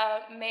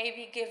may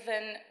be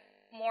given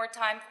more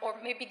time or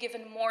maybe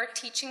given more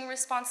teaching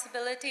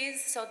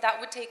responsibilities. So that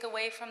would take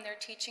away from their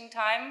teaching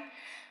time.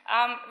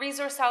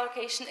 Resource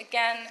allocation,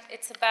 again,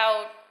 it's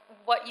about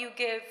what you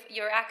give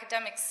your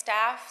academic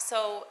staff.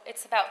 So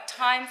it's about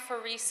time for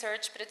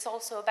research, but it's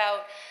also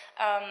about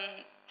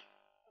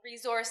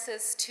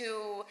resources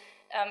to,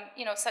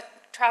 you know,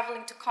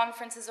 traveling to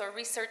conferences or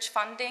research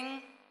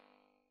funding.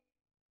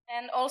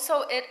 And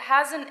also it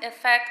has an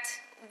effect,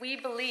 we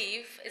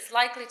believe, is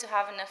likely to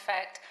have an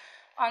effect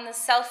on the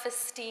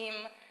self-esteem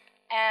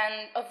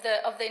and of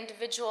the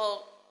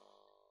individual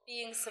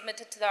being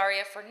submitted to the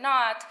REF or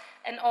not,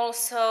 and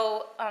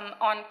also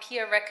on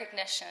peer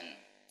recognition.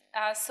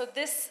 So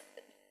this,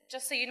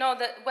 just so you know,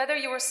 that whether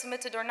you were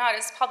submitted or not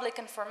is public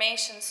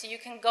information, so you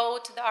can go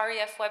to the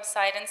REF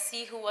website and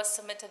see who was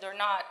submitted or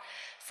not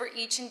for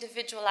each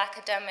individual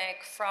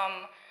academic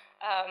from,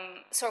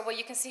 so well,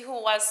 you can see who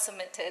was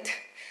submitted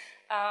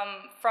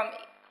from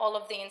all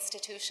of the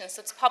institutions.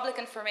 So it's public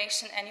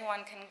information,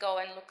 anyone can go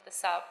and look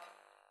this up.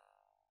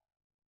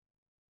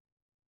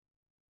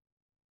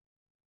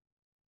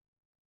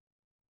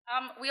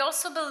 We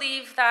also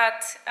believe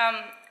that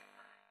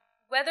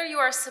whether you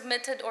are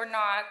submitted or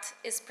not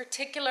is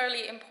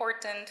particularly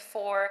important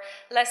for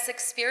less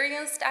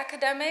experienced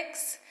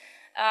academics.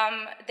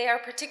 They are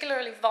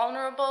particularly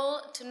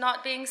vulnerable to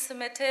not being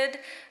submitted.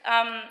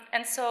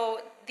 And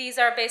so these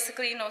are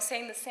basically, you know,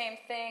 saying the same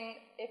thing.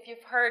 If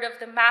you've heard of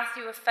the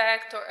Matthew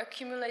effect or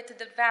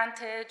accumulated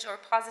advantage or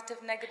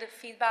positive negative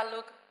feedback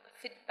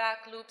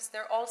loops,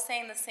 they're all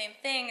saying the same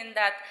thing, in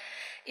that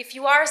if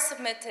you are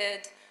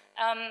submitted,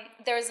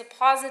 there is a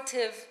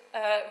positive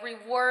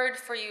reward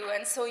for you,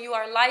 and so you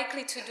are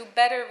likely to do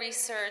better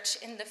research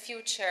in the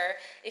future.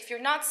 If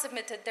you're not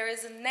submitted, there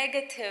is a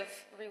negative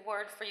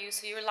reward for you,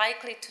 so you're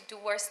likely to do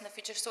worse in the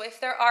future. So if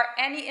there are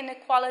any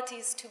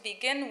inequalities to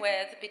begin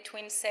with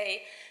between,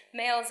 say,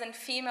 males and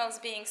females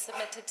being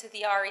submitted to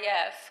the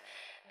REF,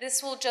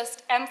 this will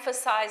just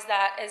emphasize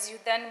that as you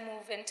then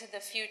move into the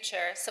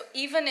future. So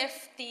even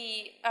if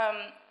the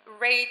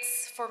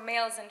rates for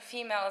males and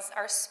females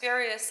are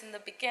spurious in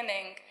the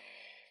beginning,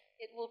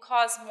 it will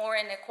cause more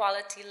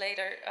inequality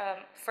later,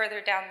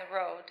 further down the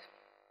road.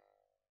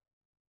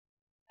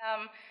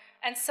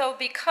 And so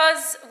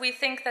because we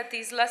think that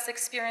these less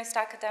experienced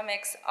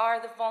academics are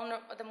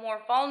the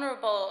more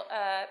vulnerable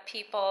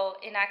people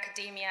in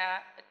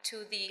academia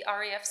to the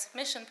REF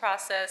submission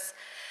process,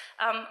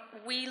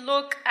 we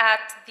look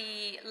at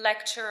the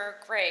lecturer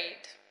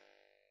grade.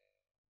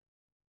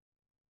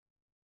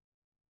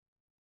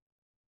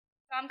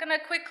 I'm going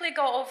to quickly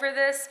go over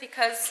this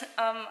because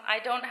I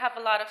don't have a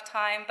lot of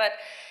time, but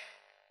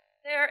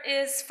there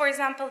is, for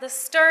example, the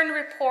Stern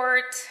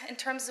report in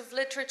terms of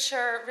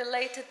literature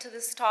related to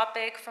this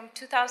topic from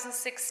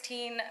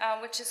 2016,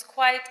 which is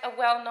quite a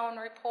well-known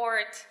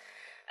report,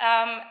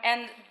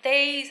 and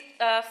they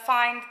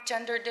find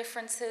gender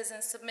differences in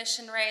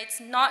submission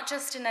rates, not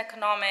just in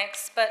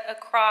economics, but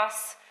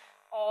across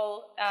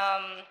all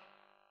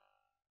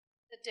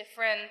the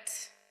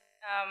different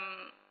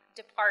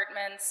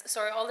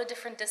all the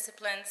different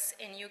disciplines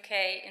in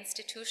UK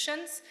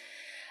institutions.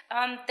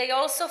 They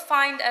also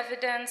find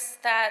evidence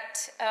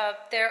that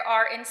there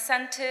are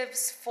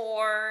incentives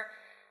for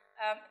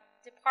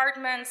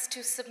departments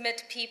to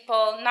submit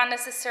people, not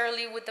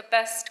necessarily with the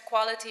best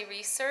quality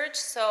research.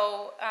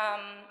 So,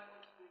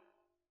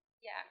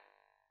 yeah,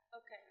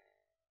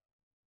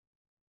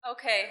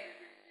 okay.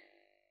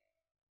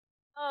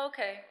 Oh,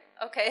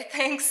 okay,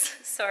 thanks,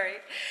 sorry.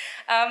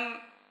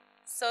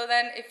 So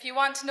then, if you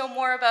want to know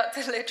more about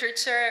the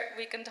literature,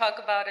 we can talk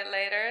about it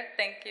later.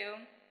 Thank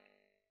you.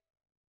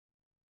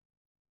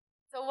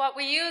 So what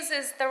we use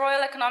is the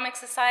Royal Economic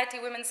Society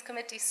Women's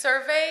Committee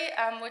survey,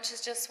 which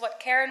is just what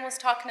Karen was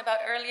talking about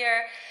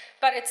earlier,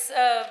 but it's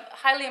a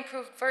highly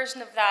improved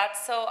version of that.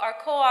 So our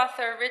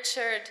co-author,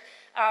 Richard,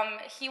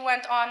 He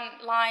went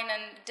online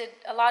and did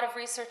a lot of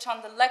research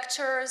on the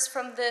lecturers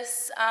from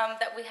this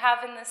that we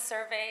have in this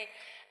survey,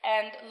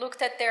 and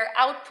looked at their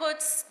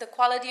outputs, the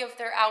quality of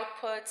their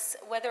outputs,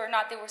 whether or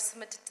not they were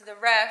submitted to the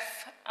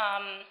ref,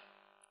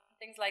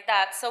 things like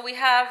that. So we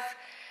have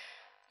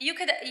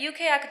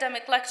UK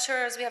academic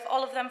lecturers, we have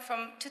all of them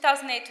from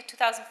 2008 to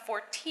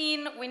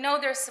 2014. We know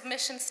their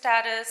submission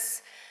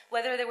status,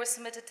 whether they were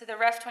submitted to the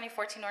ref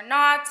 2014 or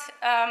not.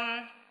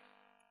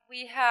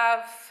 We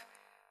have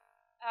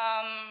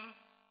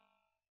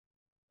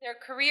their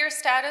career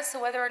status, so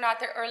whether or not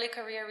they're early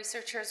career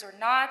researchers or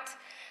not.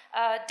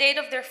 Date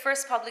of their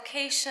first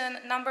publication,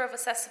 number of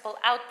accessible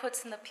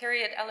outputs in the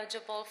period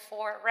eligible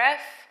for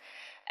ref,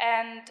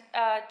 and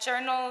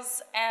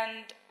journals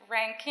and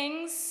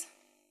rankings,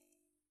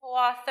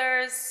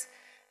 co-authors,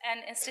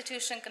 and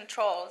institution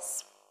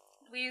controls.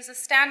 We use a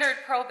standard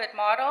probit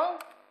model,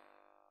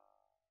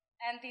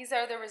 and these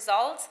are the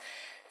results.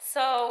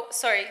 So,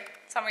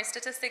 summary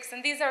statistics,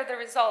 and these are the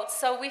results.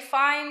 So we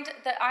find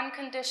the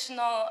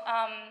unconditional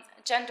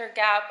gender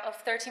gap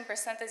of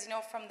 13%, as you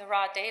know, from the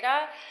raw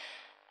data.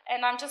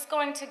 And I'm just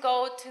going to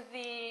go to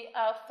the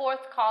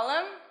fourth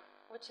column,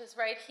 which is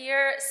right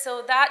here.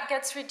 So that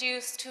gets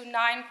reduced to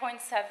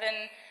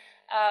 9.7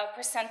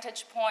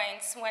 percentage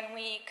points when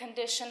we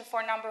condition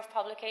for number of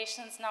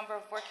publications, number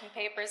of working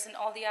papers, and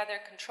all the other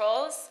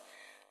controls.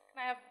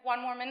 Can I have one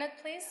more minute,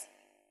 please?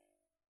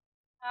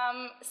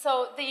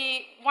 So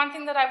the one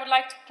thing that I would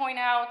like to point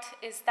out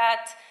is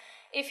that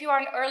if you are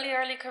an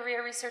early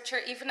career researcher,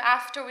 even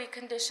after we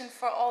condition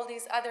for all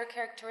these other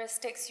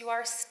characteristics, you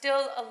are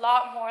still a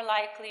lot more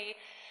likely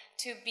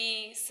to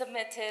be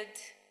submitted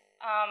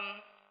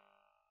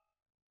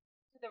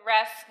to the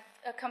ref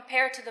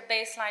compared to the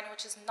baseline,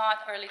 which is not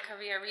early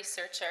career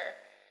researcher.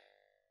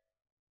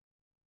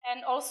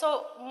 And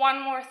also, one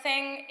more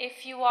thing,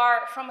 if you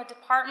are from a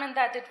department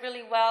that did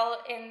really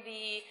well in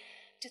the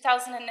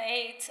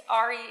 2008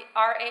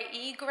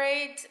 RAE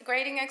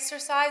grading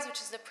exercise,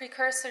 which is the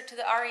precursor to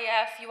the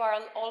REF, you are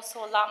also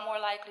a lot more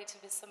likely to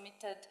be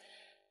submitted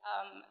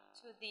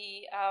to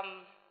the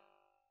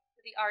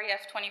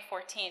REF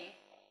 2014.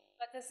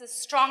 But this is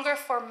stronger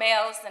for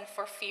males than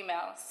for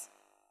females.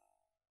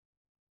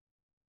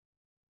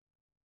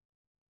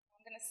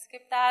 I'm going to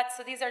skip that.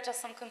 So these are just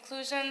some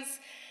conclusions.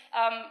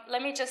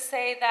 Let me just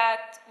say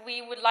that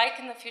we would like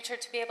in the future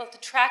to be able to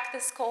track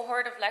this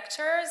cohort of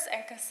lecturers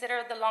and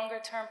consider the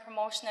longer-term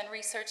promotion and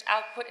research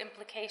output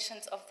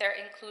implications of their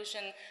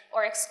inclusion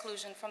or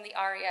exclusion from the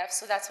REF.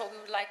 So that's what we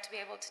would like to be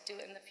able to do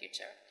in the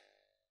future.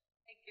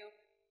 Thank you.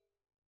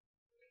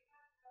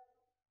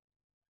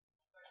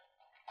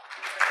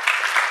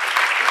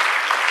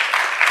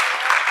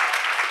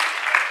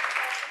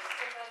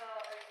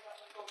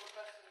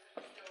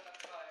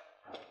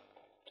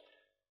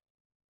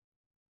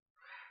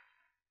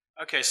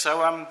 Okay,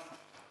 so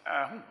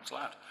it's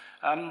loud.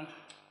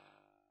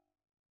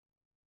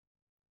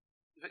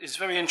 It's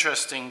very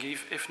interesting,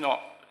 if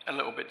not a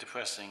little bit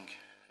depressing,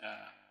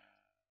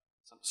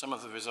 some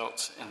of the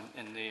results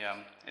in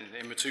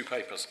the two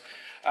papers.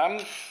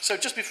 So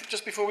just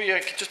before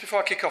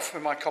I kick off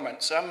with my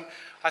comments,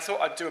 I thought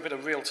I'd do a bit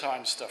of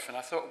real-time stuff, and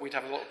I thought we'd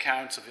have a little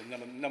count of the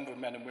number of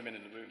men and women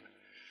in the room.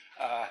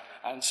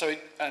 I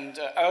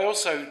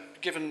also,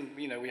 given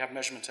we have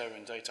measurement error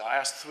in data, I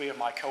asked 3 of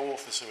my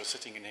co-authors who are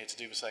sitting in here to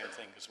do the same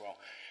thing as well.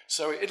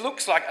 So it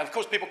looks like, of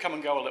course, people come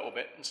and go a little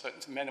bit, and so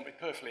it may not be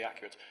perfectly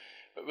accurate.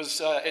 But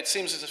it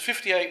seems there's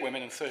 58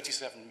 women and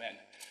 37 men.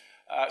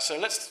 So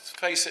let's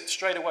face it,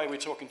 straight away we're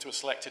talking to a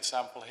selected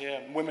sample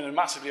here. Women are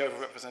massively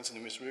overrepresented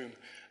in this room,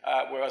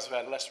 whereas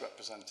they're less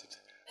represented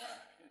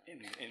in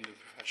the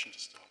profession to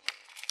start.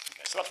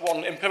 Okay, so that's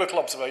one empirical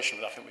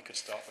observation that I think we could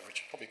start with, which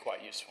is probably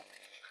quite useful.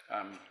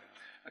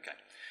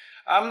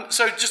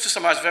 So just to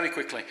summarize very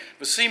quickly,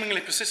 there's seemingly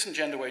persistent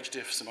gender wage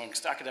diffs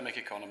amongst academic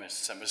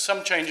economists, and there's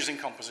some changes in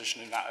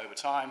composition in that over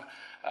time,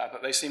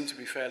 but they seem to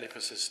be fairly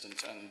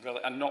persistent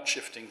and not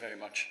shifting very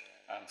much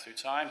through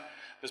time.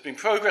 There's been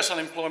progress on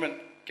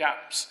employment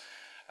gaps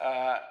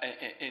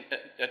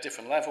at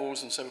different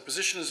levels, and so the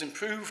position has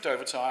improved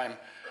over time,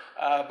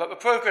 but the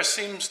progress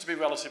seems to be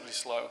relatively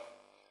slow.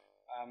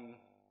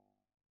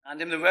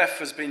 And in the ref,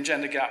 there's been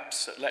gender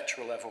gaps at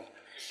lecturer level,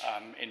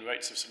 in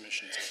rates of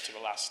submission to the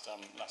last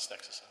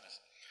exercise.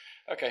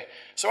 Okay,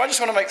 so I just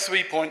want to make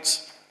 3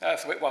 points,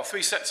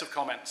 3 sets of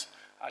comments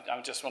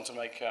I just want to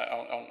make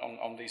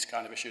on these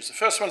kind of issues. The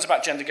first one's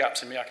about gender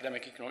gaps in the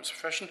academic economics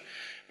profession.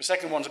 The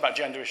second one's about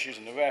gender issues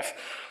in the ref.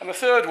 And the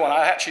third one,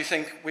 I actually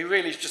think we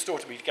really just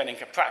ought to be getting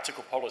a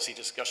practical policy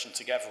discussion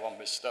together on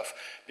this stuff,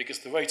 because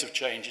the rate of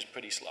change is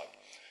pretty slow.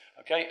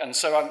 Okay, and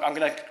so I'm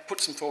going to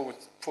put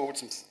forward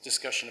some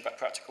discussion about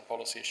practical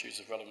policy issues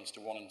of relevance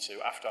to 1 and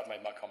 2 after I've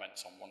made my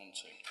comments on 1 and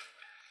 2.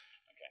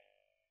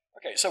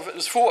 Okay, so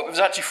there's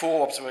actually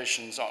 4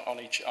 observations on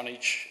each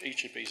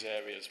of these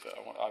areas that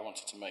I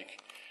wanted to make.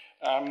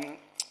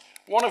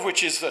 One of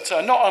which is that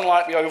not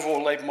unlike the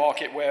overall labour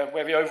market,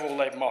 where the overall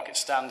labour market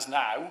stands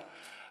now,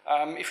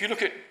 if you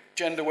look at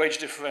gender wage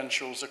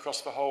differentials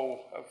across the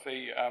whole of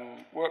the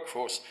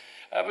workforce,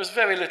 there was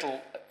very little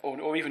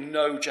or even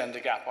no gender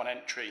gap on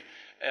entry,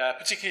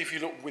 particularly if you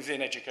look within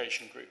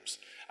education groups.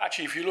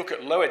 Actually, if you look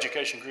at low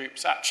education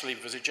groups, actually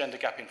there's a gender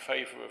gap in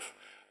favour of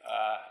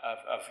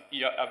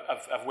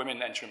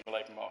women entering the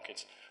labour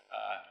market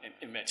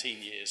in their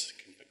teen years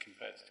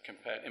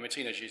in their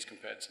teenage years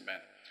compared to men.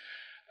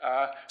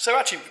 So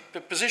actually,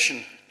 the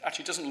position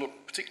actually doesn't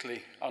look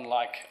particularly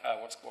unlike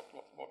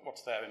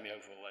what's there in the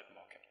overall labour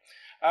market.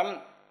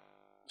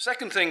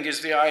 Second thing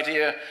is the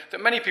idea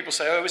that many people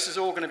say, oh, this is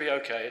all going to be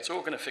okay, it's all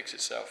going to fix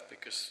itself,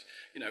 because,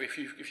 you know, if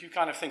you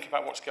kind of think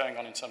about what's going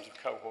on in terms of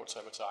cohorts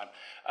over time,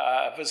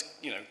 there's,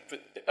 you know,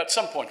 at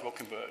some point will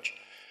converge.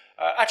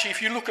 Actually,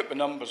 if you look at the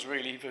numbers,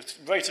 really, the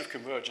rate of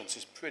convergence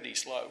is pretty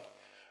slow.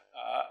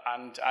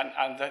 And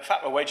the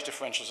fact that wage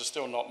differentials are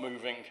still not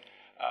moving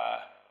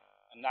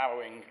and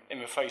narrowing in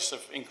the face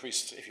of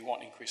increased, if you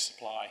want, increased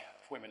supply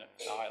of women at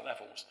higher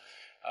levels,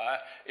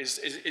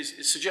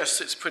 it suggests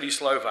it's pretty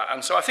slow that.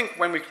 And so I think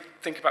when we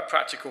think about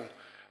practical,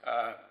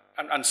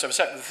 and so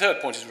the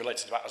third point is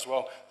related to that as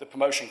well, the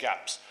promotion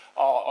gaps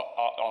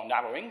are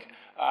narrowing,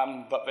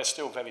 but they're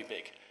still very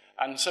big.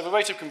 And so the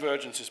rate of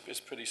convergence is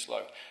pretty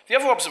slow. The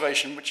other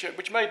observation,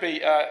 which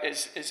maybe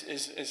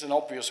is an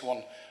obvious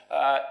one,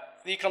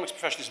 the economics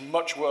profession is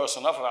much worse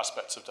on other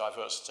aspects of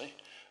diversity.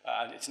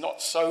 It's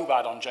not so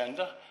bad on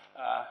gender,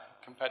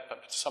 compared to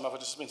some other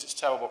disciplines. It's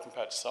terrible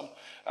compared to some.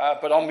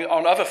 But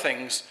on other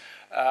things,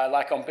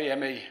 like on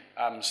BME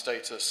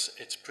status,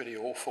 it's pretty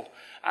awful.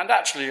 And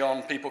actually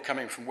on people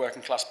coming from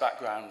working class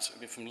backgrounds,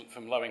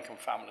 from low-income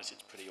families,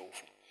 it's pretty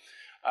awful.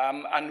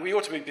 And we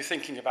ought to be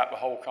thinking about the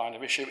whole kind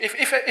of issue.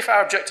 If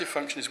our objective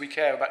function is we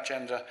care about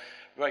gender,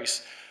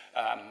 race,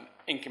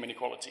 income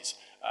inequalities,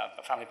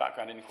 family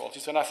background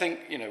inequalities, then I think,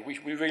 you know, we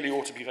really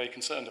ought to be very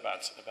concerned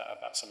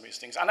about some of these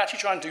things and actually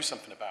try and do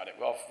something about it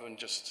rather than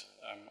just,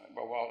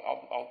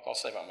 I'll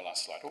say that on the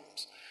last slide.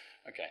 Oops.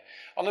 Okay.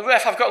 On the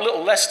ref, I've got a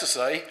little less to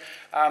say.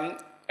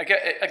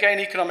 Again,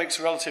 economics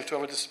relative to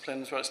other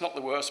disciplines, well, it's not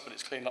the worst, but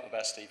it's clearly not the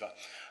best either.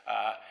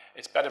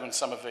 It's better than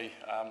some of the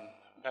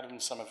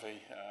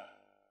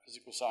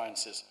physical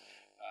sciences,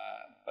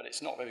 but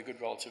it's not very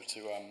good relative to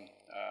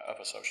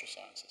other social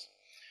sciences.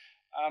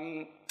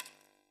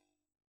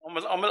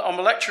 On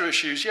the lecture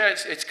issues, yeah,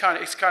 it's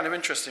kind of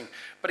interesting.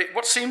 But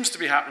what seems to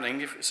be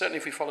happening, certainly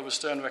if we follow the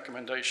Stern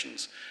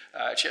recommendations,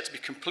 it's yet to be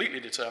completely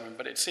determined,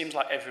 but it seems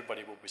like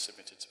everybody will be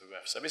submitted to the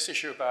ref. So this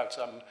issue about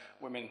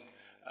women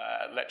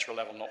at lecturer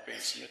level not being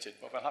submitted,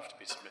 well, they'll have to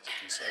be submitted,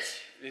 and so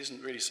it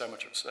isn't really so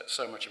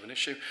much of an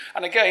issue.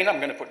 And again, I'm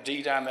going to put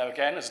D down there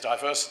again as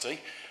diversity,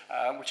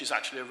 which is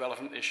actually a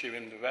relevant issue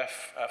in the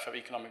ref for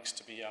economics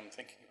to be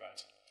thinking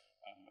about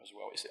as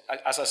well.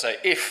 As I say,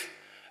 if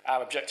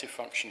our objective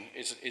function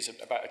is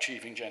about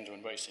achieving gender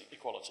and race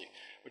equality,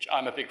 which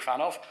I'm a big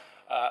fan of.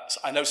 So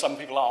I know some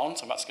people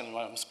aren't, and that's going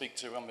to speak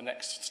to on the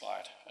next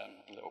slide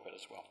a little bit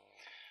as well.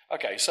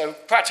 Okay, so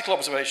practical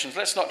observations.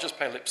 Let's not just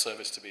pay lip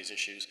service to these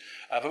issues.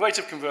 The rate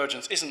of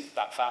convergence isn't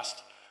that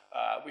fast.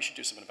 We should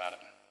do something about it.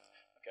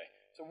 Okay,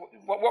 so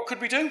what could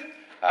we do?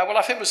 Well,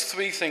 I think there's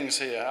three things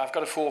here. I've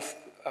got a fourth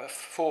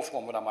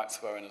one that I might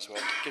throw in as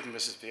well, given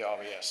this is the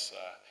RES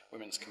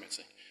Women's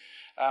Committee.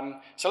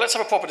 So let's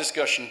have a proper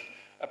discussion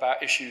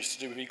about issues to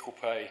do with equal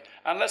pay,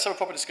 and let's have a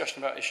proper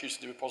discussion about issues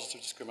to do with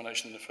positive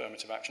discrimination and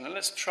affirmative action, and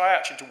let's try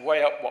actually to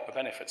weigh up what the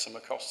benefits and the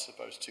costs of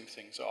those two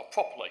things are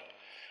properly,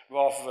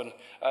 rather than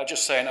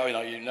just saying, oh,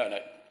 no,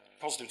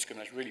 positive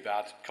discrimination is really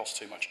bad, costs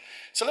too much.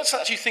 So let's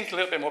actually think a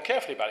little bit more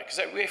carefully about it, because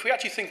if we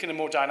actually think in a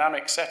more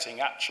dynamic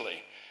setting,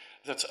 actually,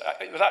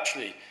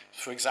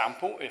 for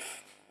example,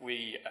 if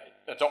we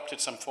adopted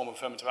some form of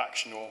affirmative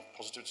action or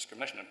positive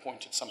discrimination and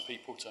pointed some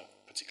people to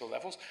particular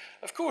levels,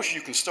 of course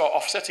you can start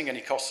offsetting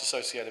any costs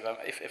associated with them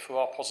if there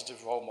are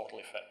positive role model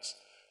effects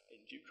in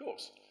due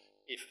course.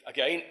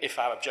 If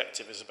our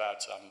objective is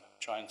about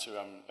trying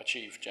to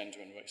achieve gender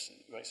and race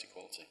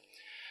equality.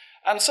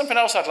 And something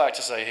else I'd like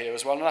to say here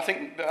as well, and I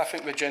think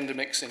the gender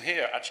mix in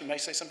here actually may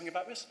say something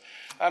about this,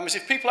 is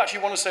if people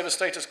actually want to say the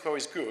status quo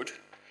is good,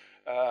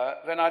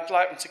 then I'd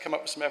like them to come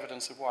up with some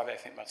evidence of why they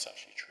think that's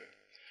actually true.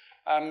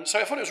 So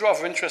I thought it was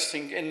rather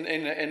interesting in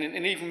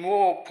an even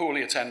more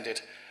poorly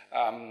attended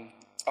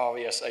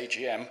RES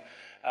AGM.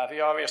 The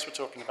RES were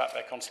talking about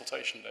their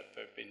consultation that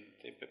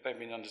they've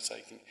been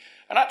undertaking.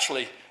 And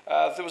actually,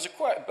 there was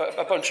quite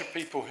a bunch of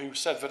people who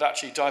said that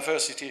actually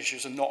diversity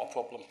issues are not a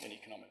problem in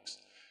economics.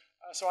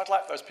 So I'd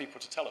like those people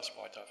to tell us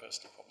why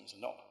diversity problems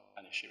are not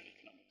an issue in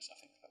economics. I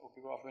think that would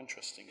be rather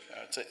interesting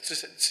to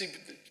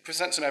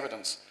present some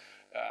evidence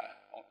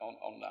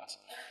on that.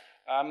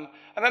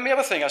 And then the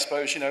other thing, I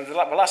suppose, the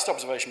last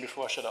observation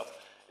before I shut up,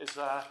 is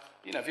the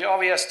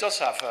RES does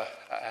have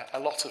a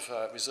lot of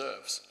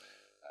reserves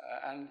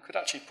and could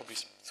actually probably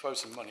throw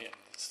some money at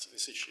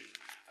this issue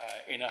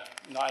in a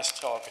nice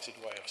targeted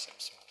way of some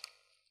sort.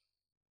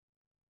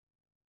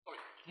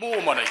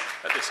 More money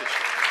at this issue.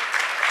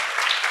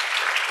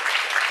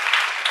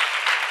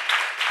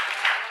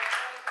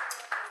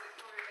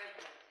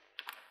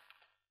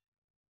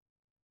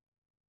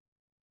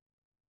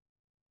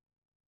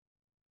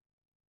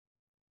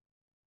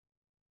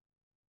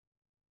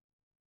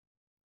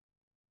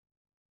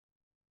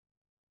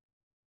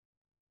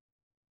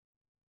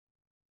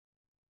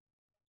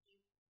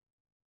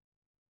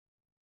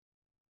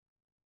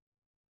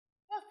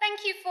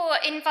 Thank you for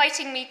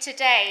inviting me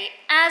today.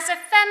 As a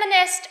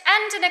feminist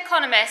and an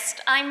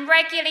economist, I'm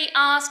regularly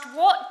asked,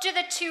 what do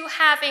the two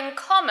have in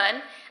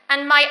common?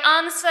 And my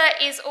answer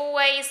is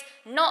always,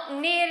 not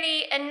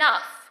nearly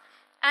enough.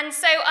 And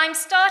so I'm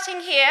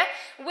starting here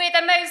with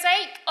a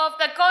mosaic of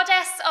the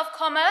goddess of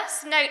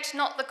commerce, note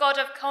not the god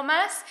of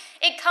commerce.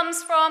 It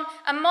comes from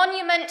a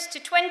monument to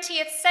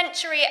 20th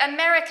century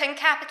American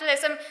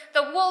capitalism,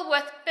 the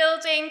Woolworth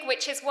Building,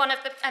 which is one of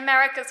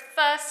America's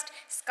first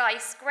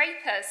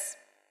skyscrapers.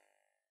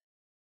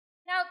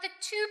 Now, the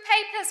two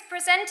papers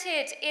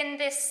presented in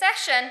this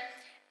session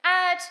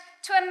add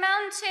to a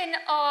mountain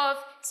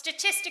of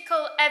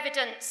statistical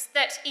evidence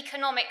that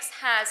economics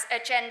has a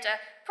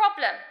gender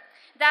problem.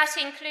 That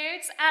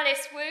includes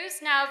Alice Wu's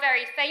now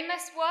very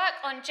famous work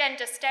on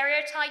gender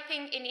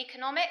stereotyping in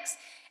economics,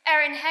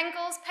 Erin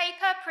Hengel's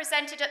paper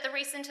presented at the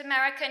recent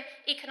American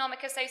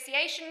Economic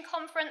Association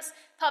conference,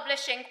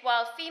 Publishing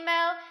While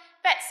Female,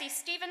 Betsy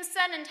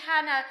Stevenson and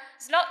Hannah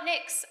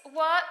Zlotnick's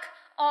work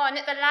on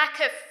the lack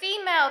of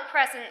female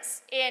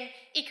presence in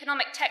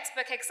economic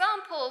textbook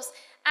examples,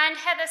 and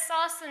Heather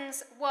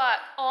Sarson's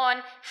work on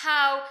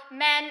how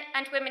men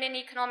and women in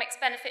economics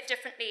benefit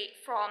differently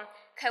from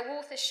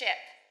co-authorship.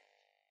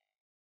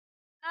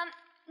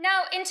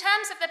 Now, in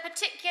terms of the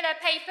particular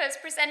papers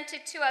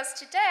presented to us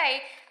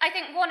today, I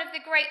think one of the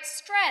great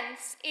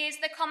strengths is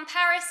the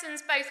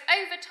comparisons both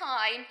over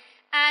time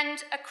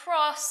and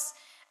across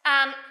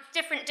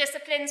different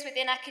disciplines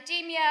within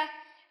academia,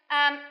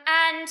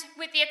 and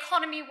with the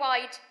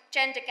economy-wide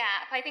gender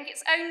gap. I think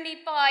it's only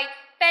by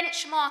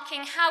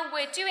benchmarking how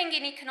we're doing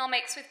in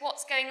economics with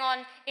what's going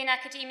on in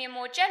academia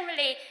more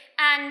generally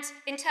and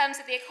in terms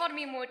of the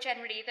economy more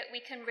generally that we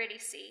can really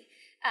see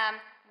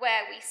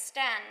where we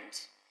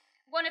stand.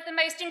 One of the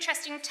most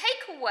interesting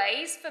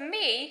takeaways for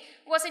me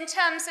was in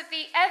terms of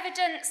the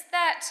evidence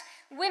that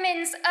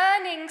women's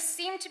earnings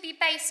seem to be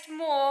based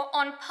more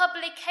on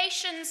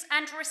publications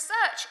and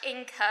research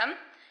income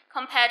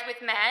compared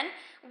with men,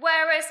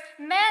 whereas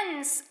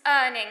men's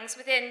earnings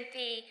within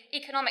the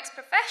economics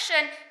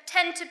profession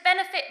tend to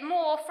benefit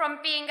more from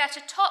being at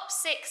a top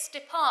 6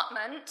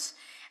 department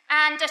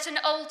and at an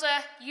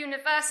older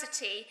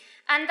university.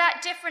 And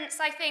that difference,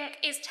 I think,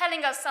 is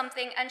telling us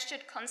something and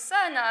should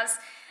concern us.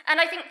 And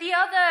I think the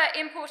other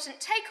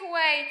important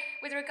takeaway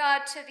with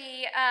regard to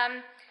the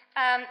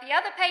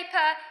other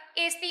paper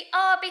is the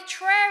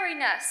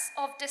arbitrariness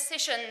of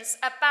decisions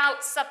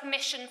about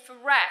submission for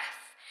ref.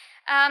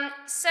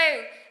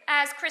 So,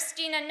 as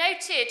Cristina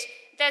noted,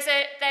 there's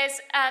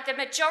the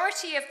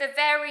majority of the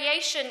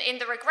variation in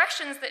the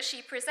regressions that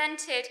she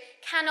presented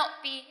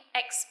cannot be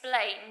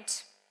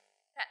explained.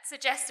 That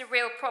suggests a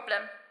real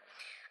problem.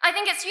 I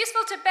think it's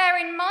useful to bear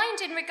in mind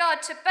in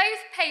regard to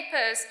both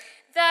papers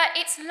that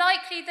it's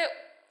likely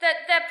that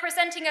they're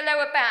presenting a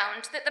lower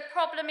bound, that the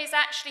problem is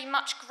actually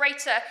much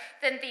greater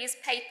than these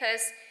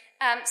papers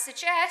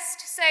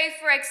suggest. So,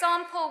 for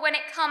example, when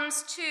it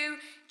comes to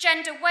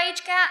gender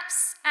wage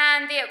gaps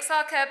and the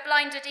Osaka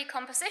blinder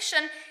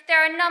decomposition,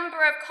 there are a number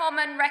of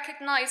common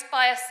recognized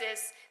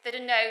biases that are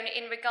known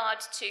in regard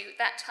to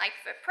that type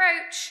of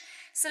approach.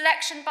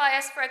 Selection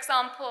bias, for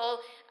example,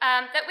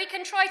 that we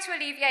can try to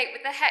alleviate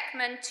with the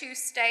Heckman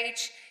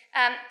two-stage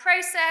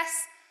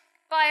process.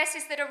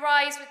 Biases that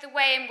arise with the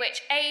way in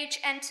which age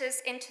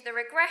enters into the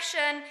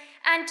regression,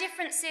 and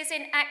differences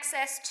in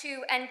access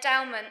to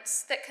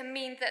endowments that can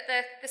mean that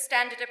the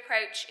standard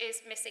approach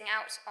is missing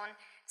out on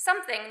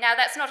something. Now,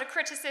 that's not a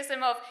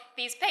criticism of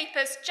these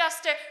papers,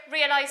 just a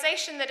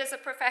realization that as a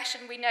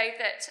profession we know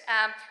that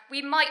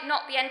we might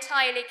not be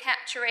entirely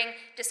capturing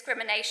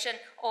discrimination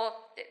or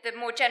the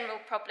more general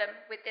problem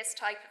with this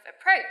type of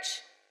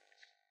approach.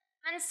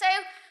 And so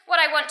what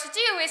I want to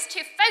do is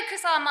to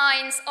focus our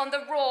minds on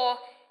the raw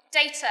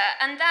data,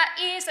 and that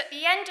is, at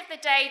the end of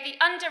the day, the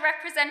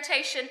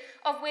underrepresentation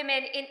of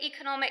women in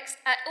economics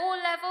at all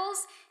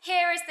levels.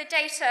 Here is the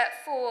data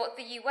for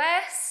the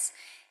US.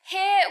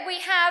 Here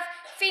we have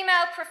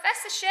female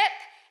professorship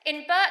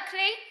in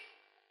Berkeley.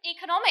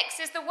 Economics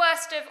is the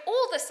worst of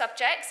all the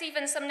subjects,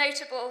 even some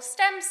notable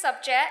STEM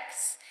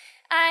subjects.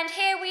 And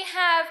here we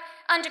have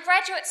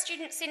undergraduate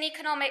students in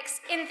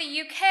economics in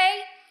the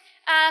UK.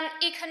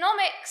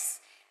 Economics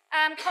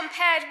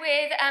compared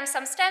with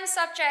some STEM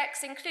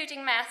subjects,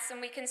 including maths,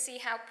 and we can see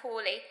how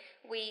poorly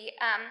we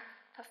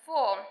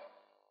perform.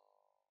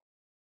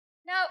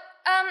 Now,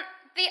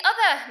 the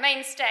other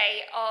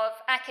mainstay of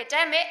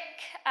academic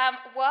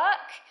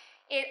work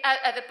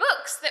are the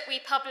books that we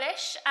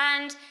publish,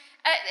 and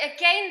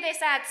again,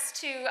 this adds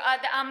to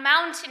our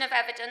mountain of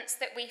evidence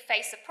that we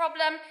face a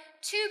problem.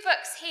 2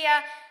 books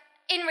here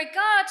in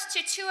regard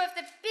to 2 of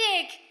the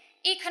big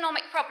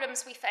economic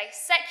problems we face: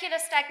 secular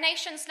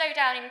stagnation,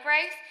 slowdown in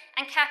growth,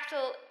 and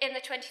capital in the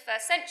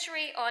 21st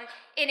century on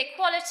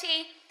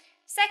inequality.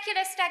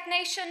 Secular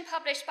stagnation,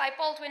 published by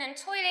Baldwin and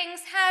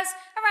Toilings, has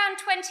around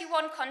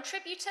 21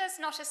 contributors.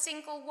 Not a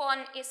single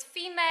one is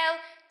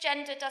female.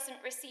 Gender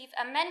doesn't receive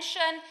a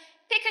mention.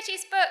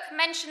 Piketty's book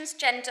mentions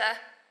gender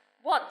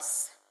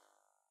once.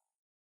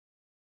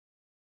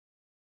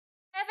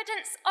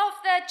 Evidence of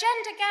the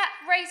gender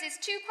gap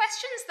raises two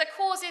questions, the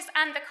causes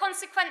and the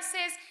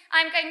consequences.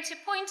 I'm going to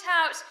point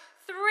out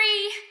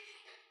three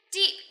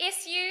deep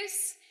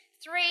issues,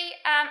 three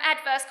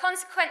adverse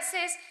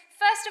consequences.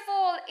 First of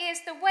all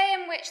is the way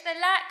in which the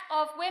lack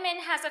of women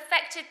has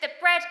affected the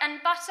bread and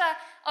butter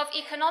of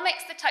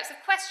economics, the types of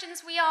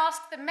questions we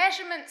ask, the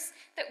measurements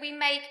that we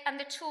make, and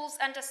the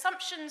tools and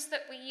assumptions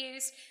that we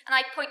use. And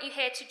I point you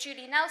here to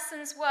Julie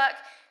Nelson's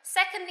work.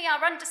 Secondly,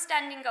 our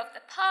understanding of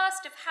the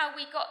past, of how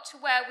we got to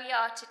where we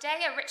are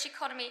today, a rich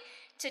economy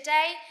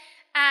today,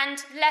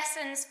 and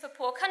lessons for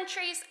poor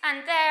countries.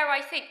 And there,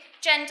 I think,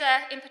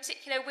 gender, in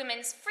particular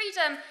women's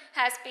freedom,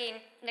 has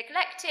been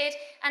neglected.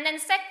 And then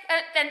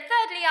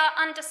thirdly, our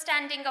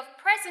understanding of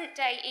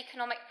present-day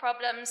economic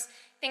problems,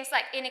 things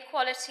like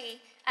inequality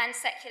and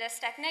secular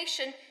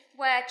stagnation,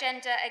 where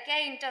gender,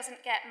 again,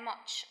 doesn't get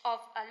much of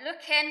a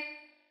look in.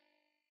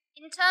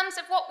 In terms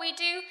of what we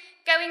do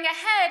going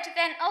ahead,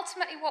 then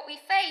ultimately what we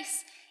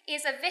face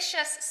is a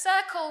vicious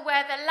circle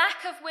where the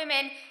lack of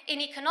women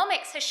in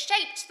economics has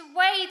shaped the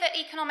way that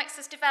economics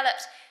has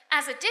developed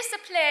as a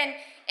discipline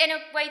in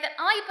a way that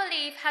I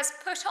believe has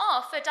put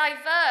off a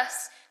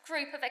diverse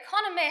group of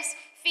economists,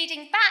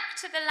 feeding back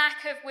to the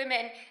lack of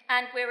women,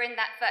 and we're in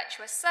that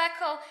virtuous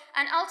circle.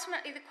 And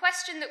ultimately the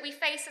question that we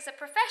face as a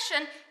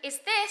profession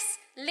is this: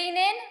 lean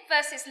in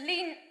versus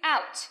lean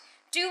out.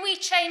 Do we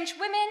change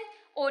women?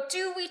 Or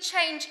do we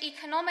change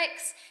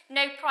economics?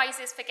 No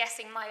prizes for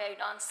guessing my own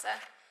answer.